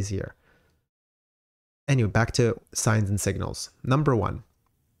things easier. Anyway, back to signs and signals. Number 1,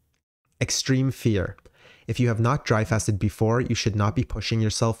 extreme fear. If you have not dry fasted before, you should not be pushing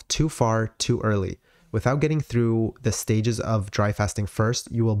yourself too far too early. Without getting through the stages of dry fasting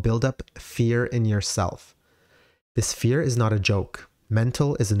first, you will build up fear in yourself. This fear is not a joke.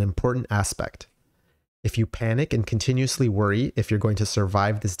 Mental is an important aspect. If you panic and continuously worry if you're going to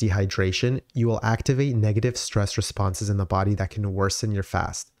survive this dehydration, you will activate negative stress responses in the body that can worsen your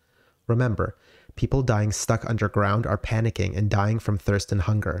fast. Remember, people dying stuck underground are panicking and dying from thirst and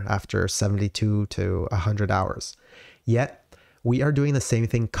hunger after 72 to 100 hours. Yet, we are doing the same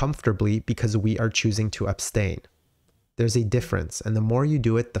thing comfortably because we are choosing to abstain. There's a difference, and the more you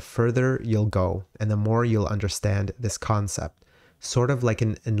do it, the further you'll go, and the more you'll understand this concept, sort of like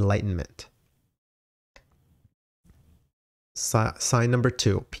an enlightenment. Sign number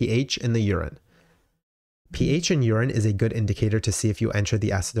 2, pH in the urine. pH in urine is a good indicator to see if you enter the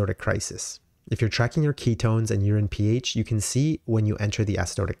acidotic crisis. If you're tracking your ketones and urine pH, you can see when you enter the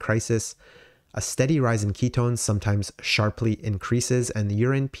acidotic crisis. A steady rise in ketones sometimes sharply increases, and the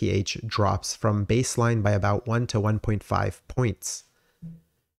urine pH drops from baseline by about 1 to 1.5 points.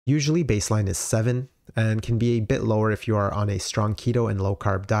 Usually baseline is 7 and can be a bit lower if you are on a strong keto and low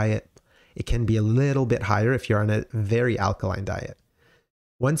carb diet. It can be a little bit higher if you're on a very alkaline diet.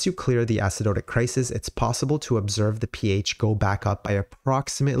 Once you clear the acidotic crisis, it's possible to observe the pH go back up by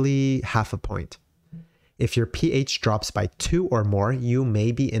approximately half a point. If your pH drops by 2 or more, you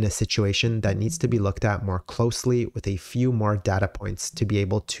may be in a situation that needs to be looked at more closely with a few more data points to be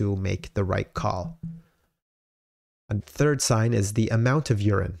able to make the right call. A third sign is the amount of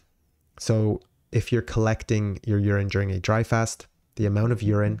urine. So if you're collecting your urine during a dry fast, the amount of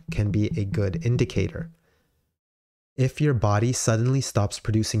urine can be a good indicator. If your body suddenly stops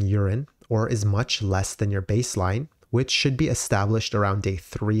producing urine or is much less than your baseline, which should be established around day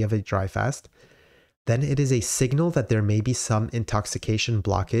 3 of a dry fast, then it is a signal that there may be some intoxication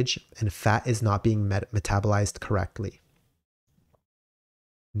blockage and fat is not being metabolized correctly.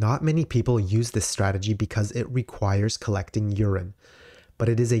 Not many people use this strategy because it requires collecting urine, but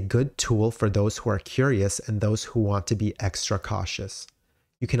it is a good tool for those who are curious and those who want to be extra cautious.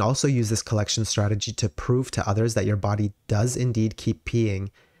 You can also use this collection strategy to prove to others that your body does indeed keep peeing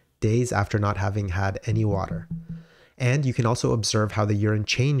days after not having had any water. And you can also observe how the urine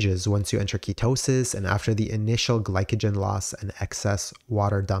changes once you enter ketosis and after the initial glycogen loss and excess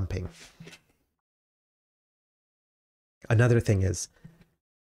water dumping. Another thing is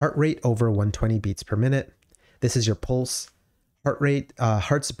heart rate over 120 beats per minute. This is your pulse.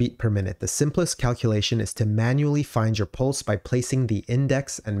 Hearts beat per minute. The simplest calculation is to manually find your pulse by placing the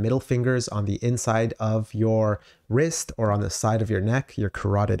index and middle fingers on the inside of your wrist or on the side of your neck, your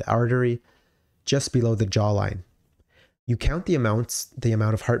carotid artery, just below the jawline. You count the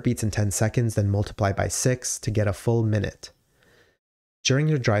amount of heartbeats in 10 seconds, then multiply by 6 to get a full minute. During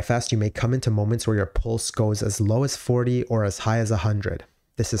your dry fast, you may come into moments where your pulse goes as low as 40 or as high as 100.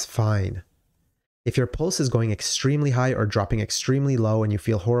 This is fine. If your pulse is going extremely high or dropping extremely low and you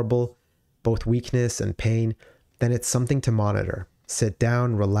feel horrible, both weakness and pain, then it's something to monitor. Sit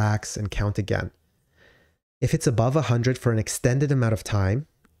down, relax, and count again. If it's above 100 for an extended amount of time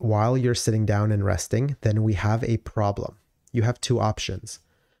while you're sitting down and resting, then we have a problem. You have 2 options.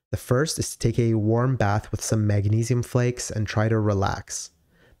 The first is to take a warm bath with some magnesium flakes and try to relax.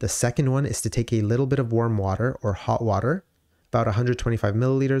 The second one is to take a little bit of warm water or hot water, about 125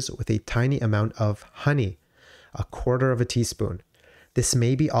 milliliters, with a tiny amount of honey, 1/4 teaspoon. This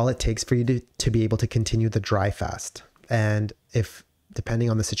may be all it takes for you to be able to continue the dry fast. And if, depending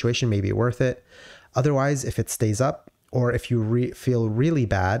on the situation, may be worth it. Otherwise, if it stays up, or if you feel really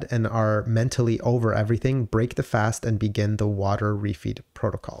bad and are mentally over everything, break the fast and begin the water refeed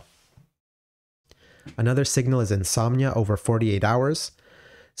protocol. Another signal is insomnia over 48 hours.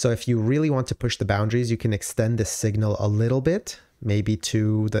 So if you really want to push the boundaries, you can extend this signal a little bit, maybe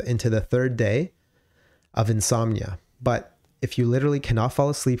into the 3rd day of insomnia. But if you literally cannot fall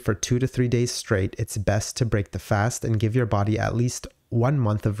asleep for 2 to 3 days straight, it's best to break the fast and give your body at least 1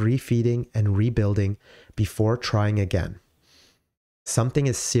 month of refeeding and rebuilding before trying again. Something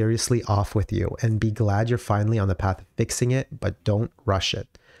is seriously off with you, and be glad you're finally on the path of fixing it, but don't rush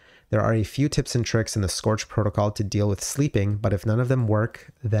it. There are a few tips and tricks in the Scorch protocol to deal with sleeping, but if none of them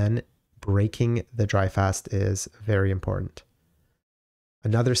work, then breaking the dry fast is very important.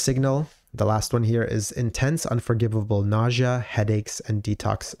 Another signal, the last one here, is intense, unforgivable nausea, headaches, and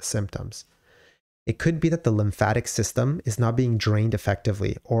detox symptoms. It could be that the lymphatic system is not being drained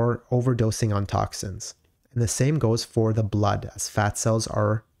effectively or overdosing on toxins. And the same goes for the blood, as fat cells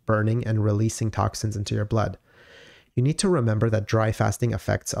are burning and releasing toxins into your blood. You need to remember that dry fasting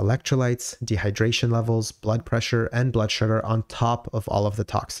affects electrolytes, dehydration levels, blood pressure, and blood sugar on top of all of the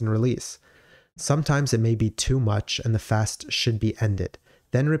toxin release. Sometimes it may be too much and the fast should be ended,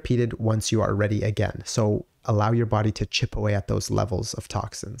 then repeated once you are ready again. So allow your body to chip away at those levels of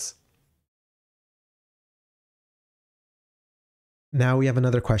toxins. Now we have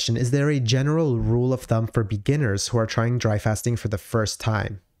another question. Is there a general rule of thumb for beginners who are trying dry fasting for the first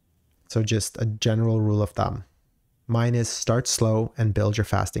time? So just a general rule of thumb. Mine is start slow and build your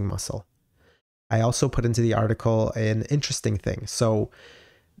fasting muscle. I also put into the article an interesting thing. So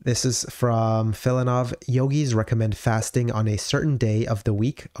this is from Filanov. Yogis recommend fasting on a certain day of the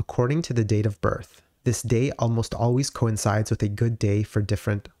week according to the date of birth. This day almost always coincides with a good day for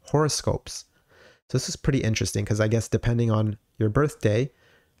different horoscopes. So this is pretty interesting because I guess depending on your birthday,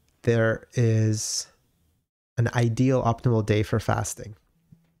 there is an ideal optimal day for fasting.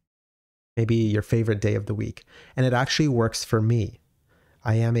 Maybe your favorite day of the week. And it actually works for me.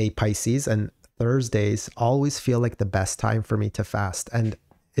 I am a Pisces and Thursdays always feel like the best time for me to fast. And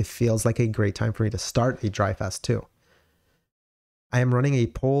it feels like a great time for me to start a dry fast too. I am running a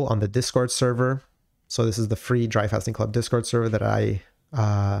poll on the Discord server. So this is the free Dry Fasting Club Discord server that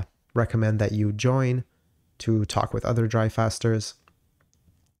I recommend that you join to talk with other dry fasters.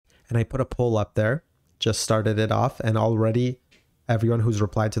 And I put a poll up there, just started it off, and already everyone who's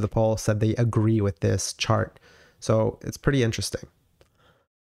replied to the poll said they agree with this chart. So it's pretty interesting.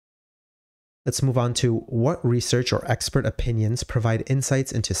 Let's move on to what research or expert opinions provide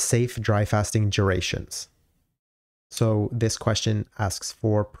insights into safe dry fasting durations. So this question asks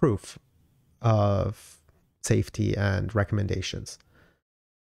for proof of safety and recommendations.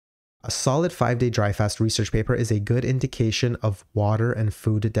 A solid 5-day dry fast research paper is a good indication of water and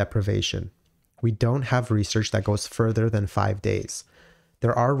food deprivation. We don't have research that goes further than 5 days.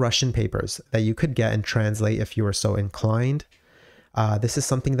 There are Russian papers that you could get and translate if you were so inclined. This is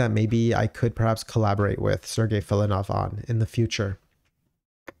something that maybe I could perhaps collaborate with Sergey Filanov on in the future.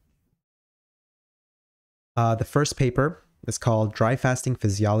 The first paper is called Dry Fasting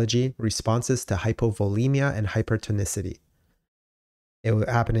Physiology, Responses to Hypovolemia and Hypertonicity. It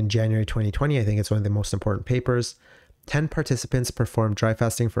happened in January 2020. I think it's one of the most important papers. 10 participants performed dry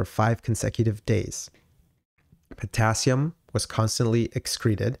fasting for 5 consecutive days. Potassium was constantly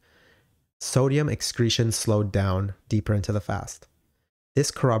excreted. Sodium excretion slowed down deeper into the fast. This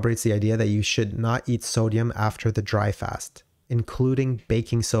corroborates the idea that you should not eat sodium after the dry fast, including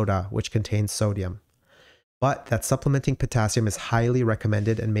baking soda, which contains sodium. But that supplementing potassium is highly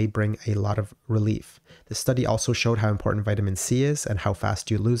recommended and may bring a lot of relief. The study also showed how important vitamin C is and how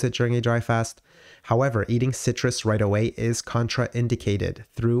fast you lose it during a dry fast. However, eating citrus right away is contraindicated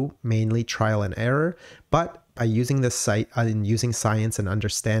through mainly trial and error, but by using using science and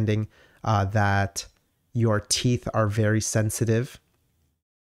understanding that your teeth are very sensitive.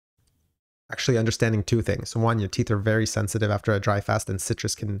 Actually, understanding two things. One, your teeth are very sensitive after a dry fast, and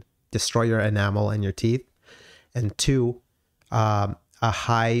citrus can destroy your enamel and your teeth. And two, a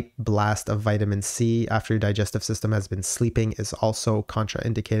high blast of vitamin C after your digestive system has been sleeping is also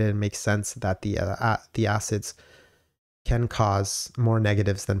contraindicated. It makes sense that the acids can cause more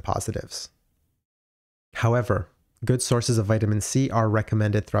negatives than positives. However, good sources of vitamin C are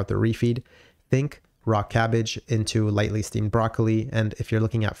recommended throughout the refeed. Think raw cabbage into lightly steamed broccoli, and if you're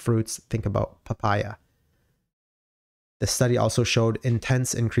looking at fruits, think about papaya. The study also showed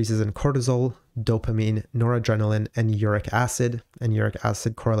intense increases in cortisol, dopamine, noradrenaline, and uric acid. And uric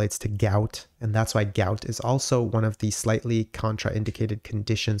acid correlates to gout, and that's why gout is also one of the slightly contraindicated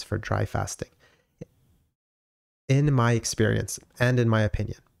conditions for dry fasting. In my experience, and in my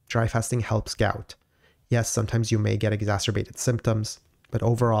opinion, dry fasting helps gout. Yes, sometimes you may get exacerbated symptoms, but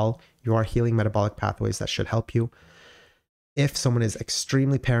overall, you are healing metabolic pathways that should help you. If someone is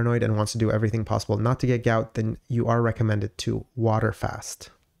extremely paranoid and wants to do everything possible not to get gout, then you are recommended to water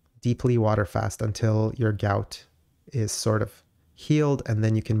fast, deeply water fast until your gout is sort of healed, and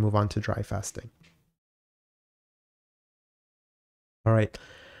then you can move on to dry fasting. All right,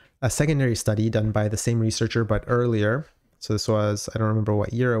 a secondary study done by the same researcher but earlier. So this was, I don't remember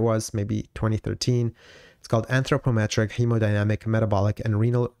what year it was, maybe 2013. It's called Anthropometric Hemodynamic, Metabolic, and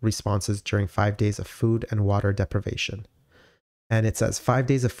Renal Responses During 5 Days of Food and Water Deprivation. And it says 5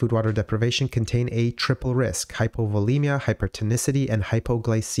 days of food water deprivation contain a triple risk: hypovolemia, hypertonicity, and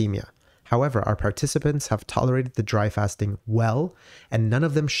hypoglycemia. However, our participants have tolerated the dry fasting well, and none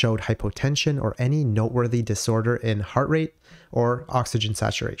of them showed hypotension or any noteworthy disorder in heart rate or oxygen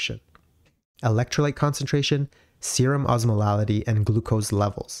saturation, electrolyte concentration, serum osmolality, and glucose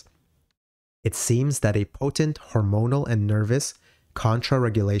levels. It seems that a potent hormonal and nervous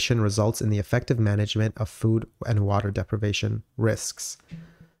contra-regulation results in the effective management of food and water deprivation risks.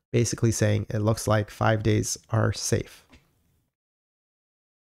 Basically saying it looks like 5 days are safe.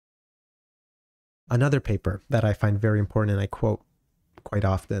 Another paper that I find very important and I quote quite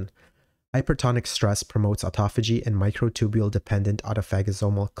often: hypertonic stress promotes autophagy in microtubule-dependent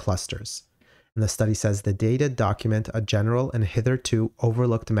autophagosomal clusters. And the study says the data document a general and hitherto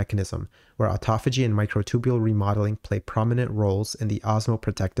overlooked mechanism where autophagy and microtubule remodeling play prominent roles in the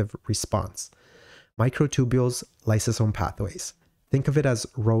osmoprotective response. Microtubules, lysosome pathways. Think of it as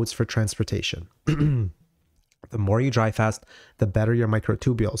roads for transportation. The more you dry fast, the better your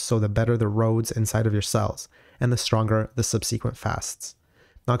microtubules, so the better the roads inside of your cells, and the stronger the subsequent fasts.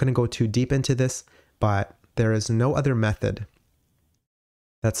 Not going to go too deep into this, but there is no other method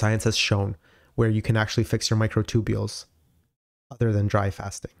that science has shown where you can actually fix your microtubules other than dry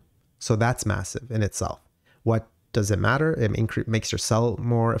fasting. So that's massive in itself. What does it matter? It makes your cell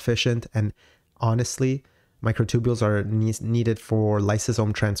more efficient, and honestly, microtubules are needed for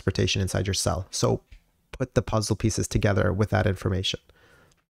lysosome transportation inside your cell. So put the puzzle pieces together with that information.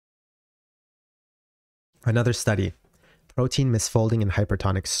 Another study, protein misfolding and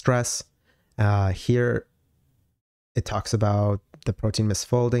hypertonic stress. Here it talks about the protein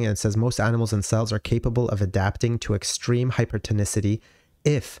misfolding, and it says most animals and cells are capable of adapting to extreme hypertonicity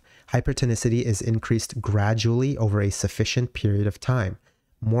if hypertonicity is increased gradually over a sufficient period of time.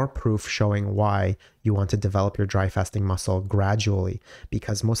 More proof showing why you want to develop your dry fasting muscle gradually,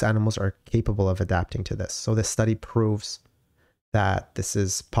 because most animals are capable of adapting to this. So this study proves that this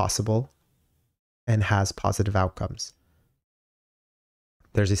is possible and has positive outcomes.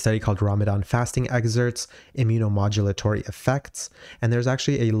 There's a study called Ramadan fasting exerts immunomodulatory effects, and there's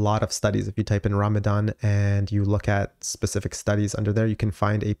actually a lot of studies. If you type in Ramadan and you look at specific studies under there, you can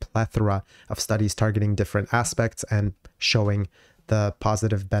find a plethora of studies targeting different aspects and showing the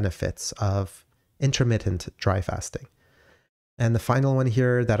positive benefits of intermittent dry fasting. And the final one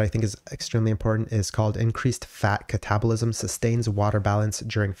here that I think is extremely important is called increased fat catabolism sustains water balance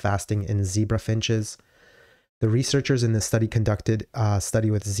during fasting in zebra finches. The researchers in this study conducted a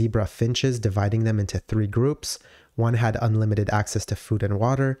study with zebra finches, dividing them into 3 groups. One had unlimited access to food and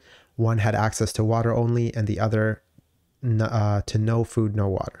water, one had access to water only, and the other to no food, no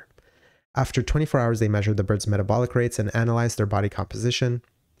water. After 24 hours, they measured the birds' metabolic rates and analyzed their body composition.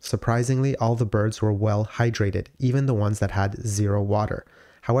 Surprisingly, all the birds were well hydrated, even the ones that had 0 water.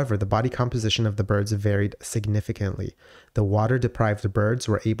 However, the body composition of the birds varied significantly. The water-deprived birds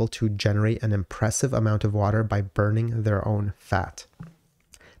were able to generate an impressive amount of water by burning their own fat.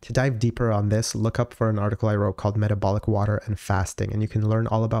 To dive deeper on this, look up for an article I wrote called Metabolic Water and Fasting, and you can learn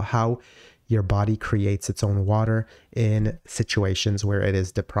all about how your body creates its own water in situations where it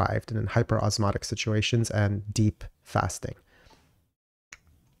is deprived, and in hyperosmotic situations and deep fasting.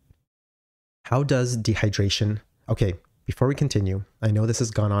 How does dehydration... Okay, before we continue, I know this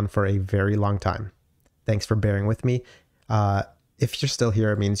has gone on for a very long time. Thanks for bearing with me. If you're still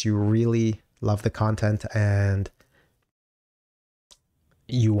here, it means you really love the content and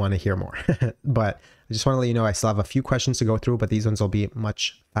you want to hear more. But I just want to let you know I still have a few questions to go through, but these ones will be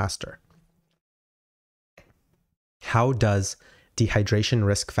much faster. How does dehydration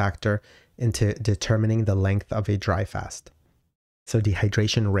risk factor into determining the length of a dry fast? So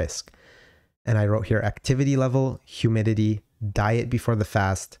dehydration risk. And I wrote here activity level, humidity, diet before the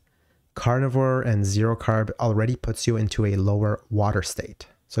fast. Carnivore and 0 carb already puts you into a lower water state.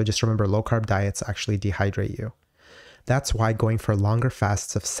 So just remember, low carb diets actually dehydrate you. That's why going for longer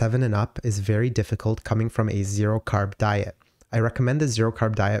fasts of 7 and up is very difficult coming from a 0 carb diet. I recommend the 0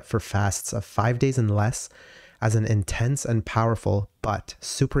 carb diet for fasts of 5 days and less as an intense and powerful but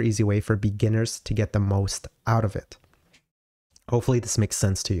super easy way for beginners to get the most out of it. Hopefully this makes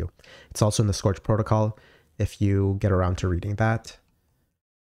sense to you. It's also in the Scorch Protocol if you get around to reading that.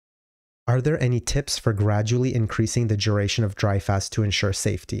 Are there any tips for gradually increasing the duration of dry fast to ensure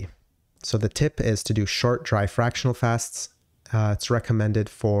safety? So the tip is to do short, dry fractional fasts. It's recommended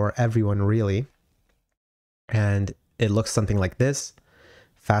for everyone really. And it looks something like this.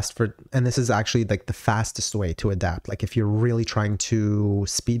 And this is actually like the fastest way to adapt. Like if you're really trying to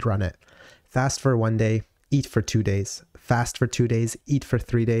speed run it, fast for 1 day, eat for 2 days, fast for 2 days, eat for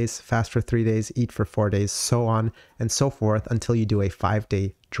 3 days, fast for 3 days, eat for 4 days, so on and so forth until you do a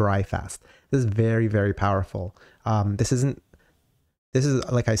 5-day dry fast. This is very, very powerful. This is,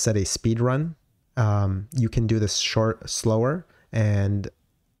 like I said, a speed run. You can do this slower, and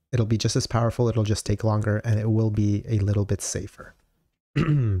it'll be just as powerful. It'll just take longer, and it will be a little bit safer.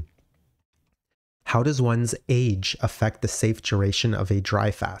 How does one's age affect the safe duration of a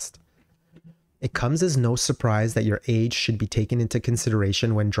dry fast? It comes as no surprise that your age should be taken into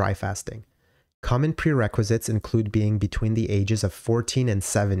consideration when dry fasting. Common prerequisites include being between the ages of 14 and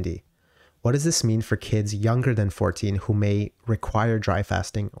 70. What does this mean for kids younger than 14 who may require dry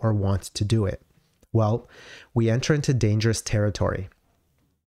fasting or want to do it? Well, we enter into dangerous territory.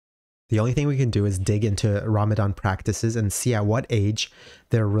 The only thing we can do is dig into Ramadan practices and see at what age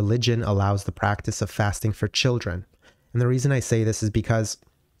their religion allows the practice of fasting for children. And the reason I say this is because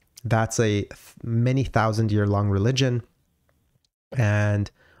that's a many thousand-year-long religion, and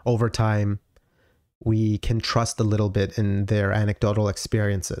over time, we can trust a little bit in their anecdotal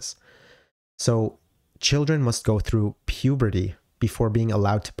experiences. So children must go through puberty before being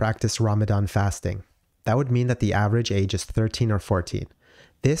allowed to practice Ramadan fasting. That would mean that the average age is 13 or 14.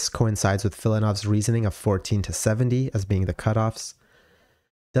 This coincides with Filonov's reasoning of 14 to 70 as being the cutoffs.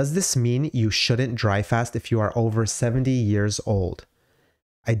 Does this mean you shouldn't dry fast if you are over 70 years old?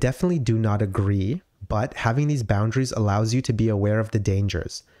 I definitely do not agree, but having these boundaries allows you to be aware of the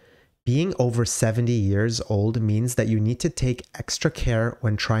dangers. Being over 70 years old means that you need to take extra care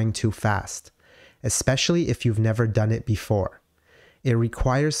when trying to fast, especially if you've never done it before. It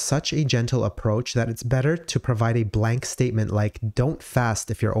requires such a gentle approach that it's better to provide a blank statement like, "Don't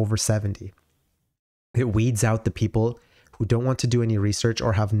fast if you're over 70. It weeds out the people who don't want to do any research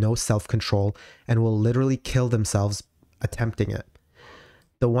or have no self-control and will literally kill themselves attempting it.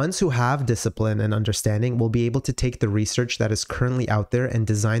 The ones who have discipline and understanding will be able to take the research that is currently out there and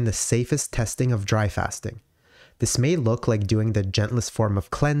design the safest testing of dry fasting. This may look like doing the gentlest form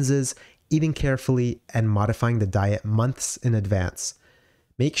of cleanses, eating carefully, and modifying the diet months in advance.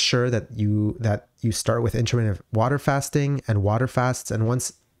 Make sure that you start with intermittent water fasting and water fasts, and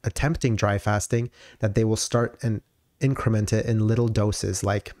once attempting dry fasting, that they will start and increment it in little doses,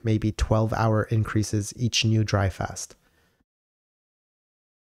 like maybe 12-hour increases each new dry fast.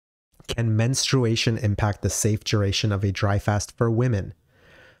 Can menstruation impact the safe duration of a dry fast for women?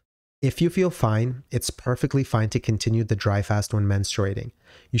 If you feel fine, it's perfectly fine to continue the dry fast when menstruating.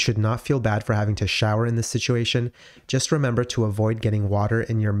 You should not feel bad for having to shower in this situation. Just remember to avoid getting water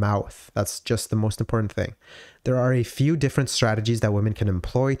in your mouth. That's just the most important thing. There are a few different strategies that women can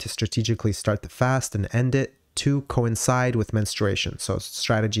employ to strategically start the fast and end it to coincide with menstruation. So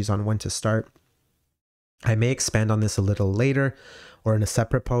strategies on when to start. I may expand on this a little later or in a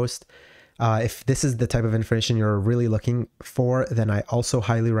separate post. If this is the type of information you're really looking for, then I also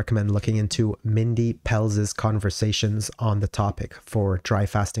highly recommend looking into Mindy Pelz's conversations on the topic for dry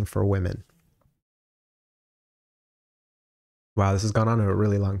fasting for women. Wow, this has gone on a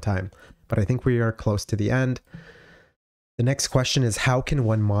really long time, but I think we are close to the end. The next question is, how can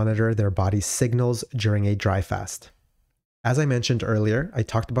one monitor their body's signals during a dry fast? As I mentioned earlier, I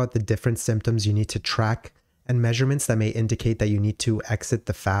talked about the different symptoms you need to track and measurements that may indicate that you need to exit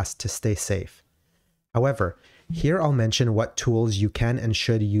the fast to stay safe. However, here I'll mention what tools you can and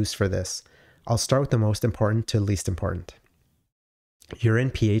should use for this. I'll start with the most important to least important. Urine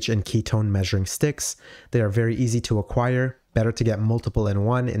pH and ketone measuring sticks. They are very easy to acquire. Better to get multiple in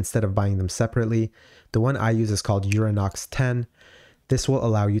one instead of buying them separately. The one I use is called Urinox 10. This will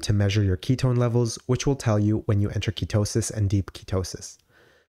allow you to measure your ketone levels, which will tell you when you enter ketosis and deep ketosis.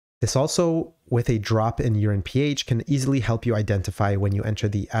 This also, with a drop in urine pH, can easily help you identify when you enter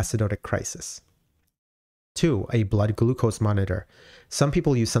the acidotic crisis. 2. A blood glucose monitor. Some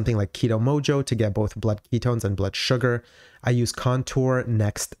people use something like Keto Mojo to get both blood ketones and blood sugar. I use Contour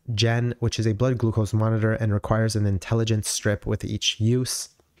Next Gen, which is a blood glucose monitor and requires an intelligent strip with each use.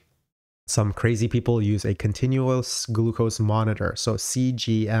 Some crazy people use a continuous glucose monitor, so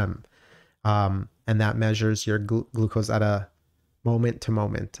CGM, and that measures your glucose at a moment to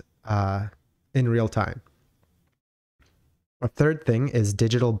moment in real time. A third thing is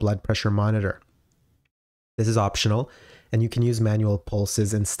digital blood pressure monitor. This is optional, and you can use manual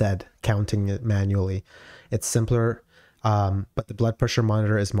pulses instead, counting it manually. It's simpler, but the blood pressure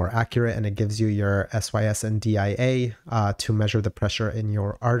monitor is more accurate, and it gives you your SYS and DIA to measure the pressure in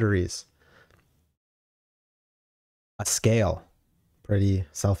your arteries. A scale. Pretty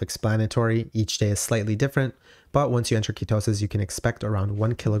self-explanatory. Each day is slightly different, but once you enter ketosis, you can expect around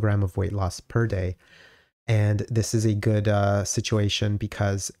 1 kilogram of weight loss per day. And this is a good situation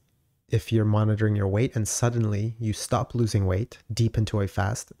because if you're monitoring your weight and suddenly you stop losing weight deep into a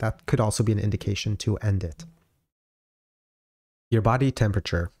fast, that could also be an indication to end it. Your body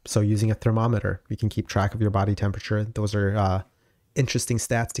temperature. So using a thermometer, you can keep track of your body temperature. Those are interesting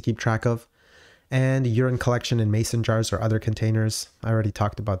stats to keep track of. And urine collection in mason jars or other containers. I already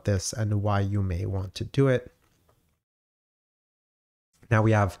talked about this and why you may want to do it. Now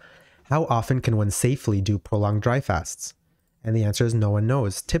we have, how often can one safely do prolonged dry fasts? And the answer is no one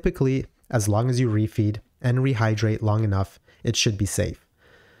knows. Typically, As long as you refeed and rehydrate long enough, it should be safe.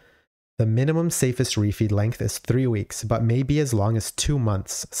 The minimum safest refeed length is 3 weeks, but may be as long as 2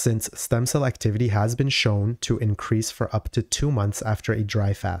 months, since stem cell activity has been shown to increase for up to 2 months after a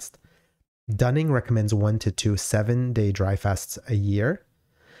dry fast. Dunning recommends 1 to 2 7-day dry fasts a year.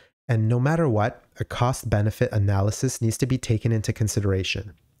 And no matter what, a cost-benefit analysis needs to be taken into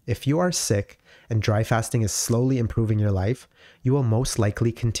consideration. If you are sick and dry fasting is slowly improving your life, you will most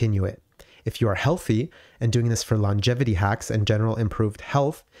likely continue it. If you are healthy and doing this for longevity hacks and general improved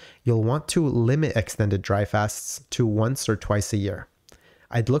health, you'll want to limit extended dry fasts to once or twice a year.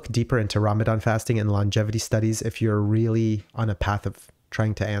 I'd look deeper into Ramadan fasting and longevity studies if you're really on a path of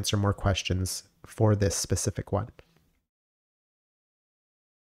trying to answer more questions for this specific one.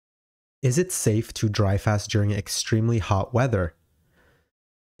 Is it safe to dry fast during extremely hot weather?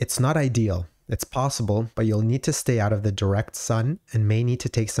 It's not ideal. It's possible, but you'll need to stay out of the direct sun and may need to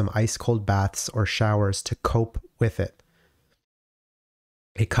take some ice-cold baths or showers to cope with it.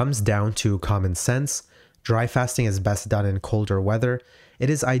 It comes down to common sense. Dry fasting is best done in colder weather. It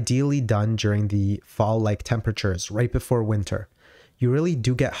is ideally done during the fall-like temperatures, right before winter. You really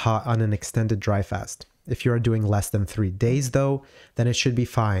do get hot on an extended dry fast. If you are doing less than 3 days though, then it should be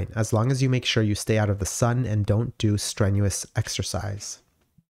fine, as long as you make sure you stay out of the sun and don't do strenuous exercise.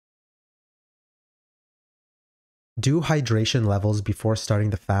 Do hydration levels before starting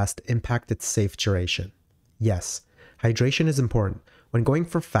the fast impact its safe duration? Yes, hydration is important. When going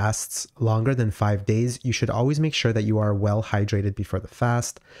for fasts longer than 5 days, you should always make sure that you are well hydrated before the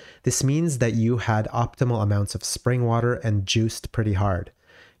fast. This means that you had optimal amounts of spring water and juiced pretty hard.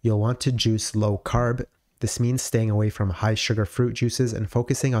 You'll want to juice low carb. This means staying away from high sugar fruit juices and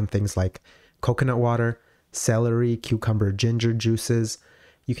focusing on things like coconut water, celery, cucumber, ginger juices.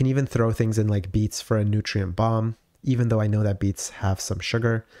 You can even throw things in like beets for a nutrient bomb, even though I know that beets have some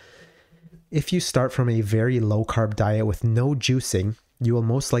sugar. If you start from a very low carb diet with no juicing, you will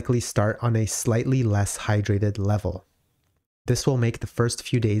most likely start on a slightly less hydrated level. This will make the first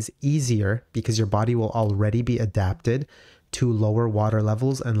few days easier because your body will already be adapted to lower water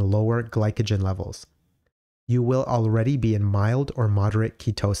levels and lower glycogen levels. You will already be in mild or moderate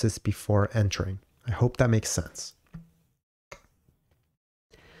ketosis before entering. I hope that makes sense.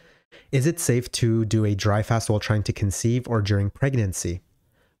 Is it safe to do a dry fast while trying to conceive or during pregnancy?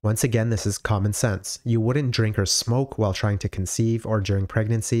 Once again, this is common sense. You wouldn't drink or smoke while trying to conceive or during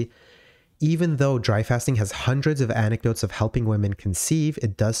pregnancy. Even though dry fasting has hundreds of anecdotes of helping women conceive,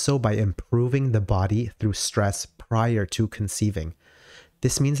 it does so by improving the body through stress prior to conceiving.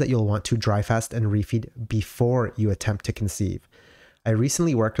 This means that you'll want to dry fast and refeed before you attempt to conceive. I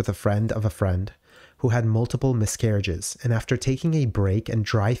recently worked with a friend of a friend who had multiple miscarriages, and after taking a break and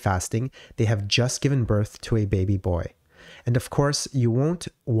dry fasting, they have just given birth to a baby boy. And of course, you won't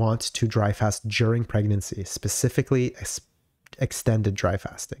want to dry fast during pregnancy, specifically extended dry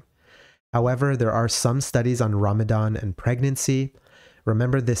fasting. However, there are some studies on Ramadan and pregnancy.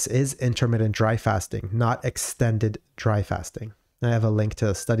 Remember, this is intermittent dry fasting, not extended dry fasting. I have a link to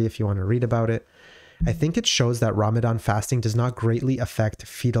a study if you want to read about it. I think it shows that Ramadan fasting does not greatly affect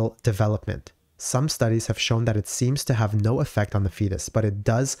fetal development. Some studies have shown that it seems to have no effect on the fetus, but it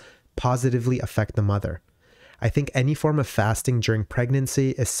does positively affect the mother. I think any form of fasting during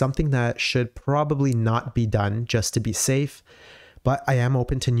pregnancy is something that should probably not be done just to be safe, but I am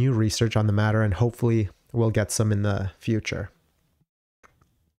open to new research on the matter and hopefully we'll get some in the future.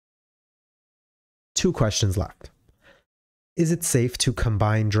 2 questions left. Is it safe to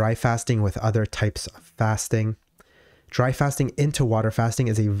combine dry fasting with other types of fasting? Dry fasting into water fasting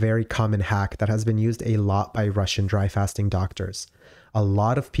is a very common hack that has been used a lot by Russian dry fasting doctors. A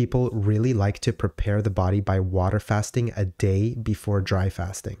lot of people really like to prepare the body by water fasting a day before dry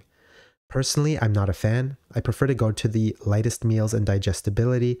fasting. Personally, I'm not a fan. I prefer to go to the lightest meals and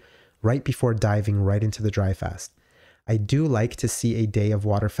digestibility right before diving right into the dry fast. I do like to see a day of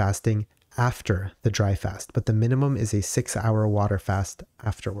water fasting after the dry fast, but the minimum is a 6-hour water fast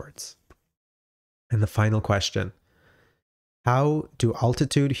afterwards. And the final question. How do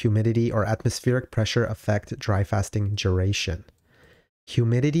altitude, humidity, or atmospheric pressure affect dry fasting duration?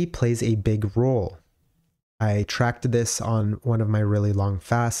 Humidity plays a big role. I tracked this on one of my really long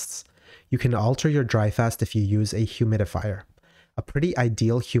fasts. You can alter your dry fast if you use a humidifier. A pretty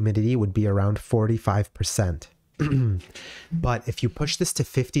ideal humidity would be around 45%. But if you push this to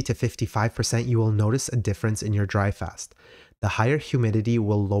 50 to 55%, you will notice a difference in your dry fast. The higher humidity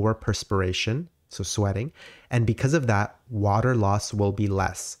will lower perspiration, so sweating, and because of that, water loss will be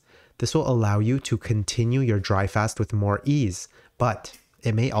less. This will allow you to continue your dry fast with more ease, but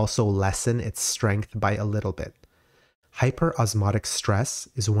it may also lessen its strength by a little bit. Hyperosmotic stress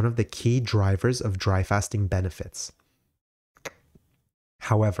is one of the key drivers of dry fasting benefits.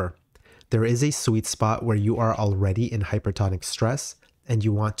 However, there is a sweet spot where you are already in hypertonic stress and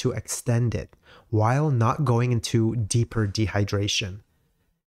you want to extend it while not going into deeper dehydration.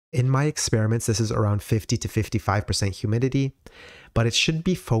 In my experiments, this is around 50 to 55% humidity, but it should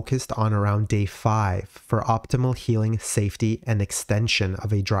be focused on around day 5 for optimal healing, safety, and extension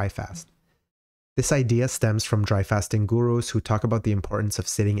of a dry fast. This idea stems from dry fasting gurus who talk about the importance of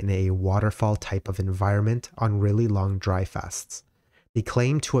sitting in a waterfall type of environment on really long dry fasts. They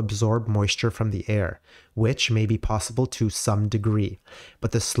claim to absorb moisture from the air, which may be possible to some degree,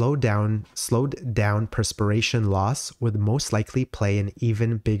 but the slowed down perspiration loss would most likely play an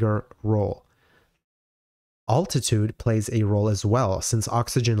even bigger role. Altitude plays a role as well, since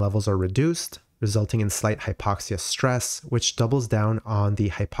oxygen levels are reduced, resulting in slight hypoxia stress, which doubles down on the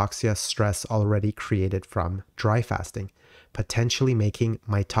hypoxia stress already created from dry fasting, potentially making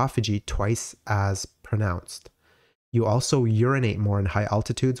mitophagy twice as pronounced. You also urinate more in high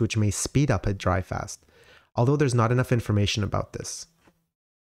altitudes, which may speed up a dry fast, although there's not enough information about this.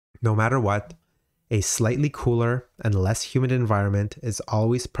 No matter what, a slightly cooler and less humid environment is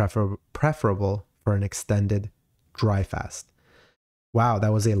always preferable for an extended dry fast. Wow,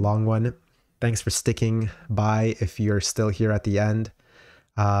 that was a long one. Thanks for sticking by if you're still here at the end.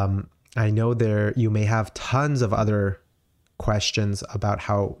 I know you may have tons of other questions about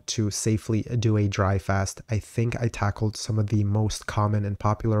how to safely do a dry fast. I think I tackled some of the most common and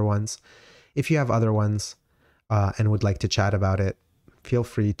popular ones. If you have other ones and would like to chat about it, feel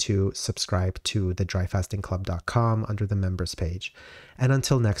free to subscribe to the dryfastingclub.com under the members page. And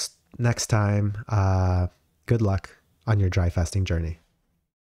until next time, good luck on your dry fasting journey.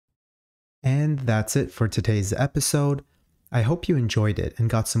 And that's it for today's episode. I hope you enjoyed it and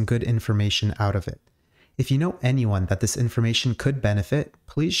got some good information out of it. If you know anyone that this information could benefit,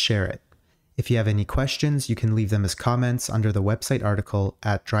 please share it. If you have any questions, you can leave them as comments under the website article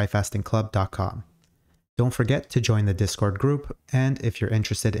at dryfastingclub.com. Don't forget to join the Discord group, and if you're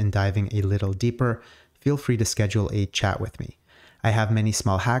interested in diving a little deeper, feel free to schedule a chat with me. I have many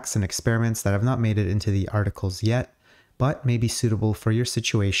small hacks and experiments that have not made it into the articles yet, but may be suitable for your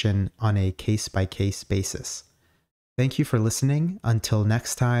situation on a case-by-case basis. Thank you for listening. Until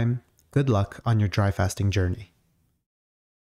next time, good luck on your dry fasting journey.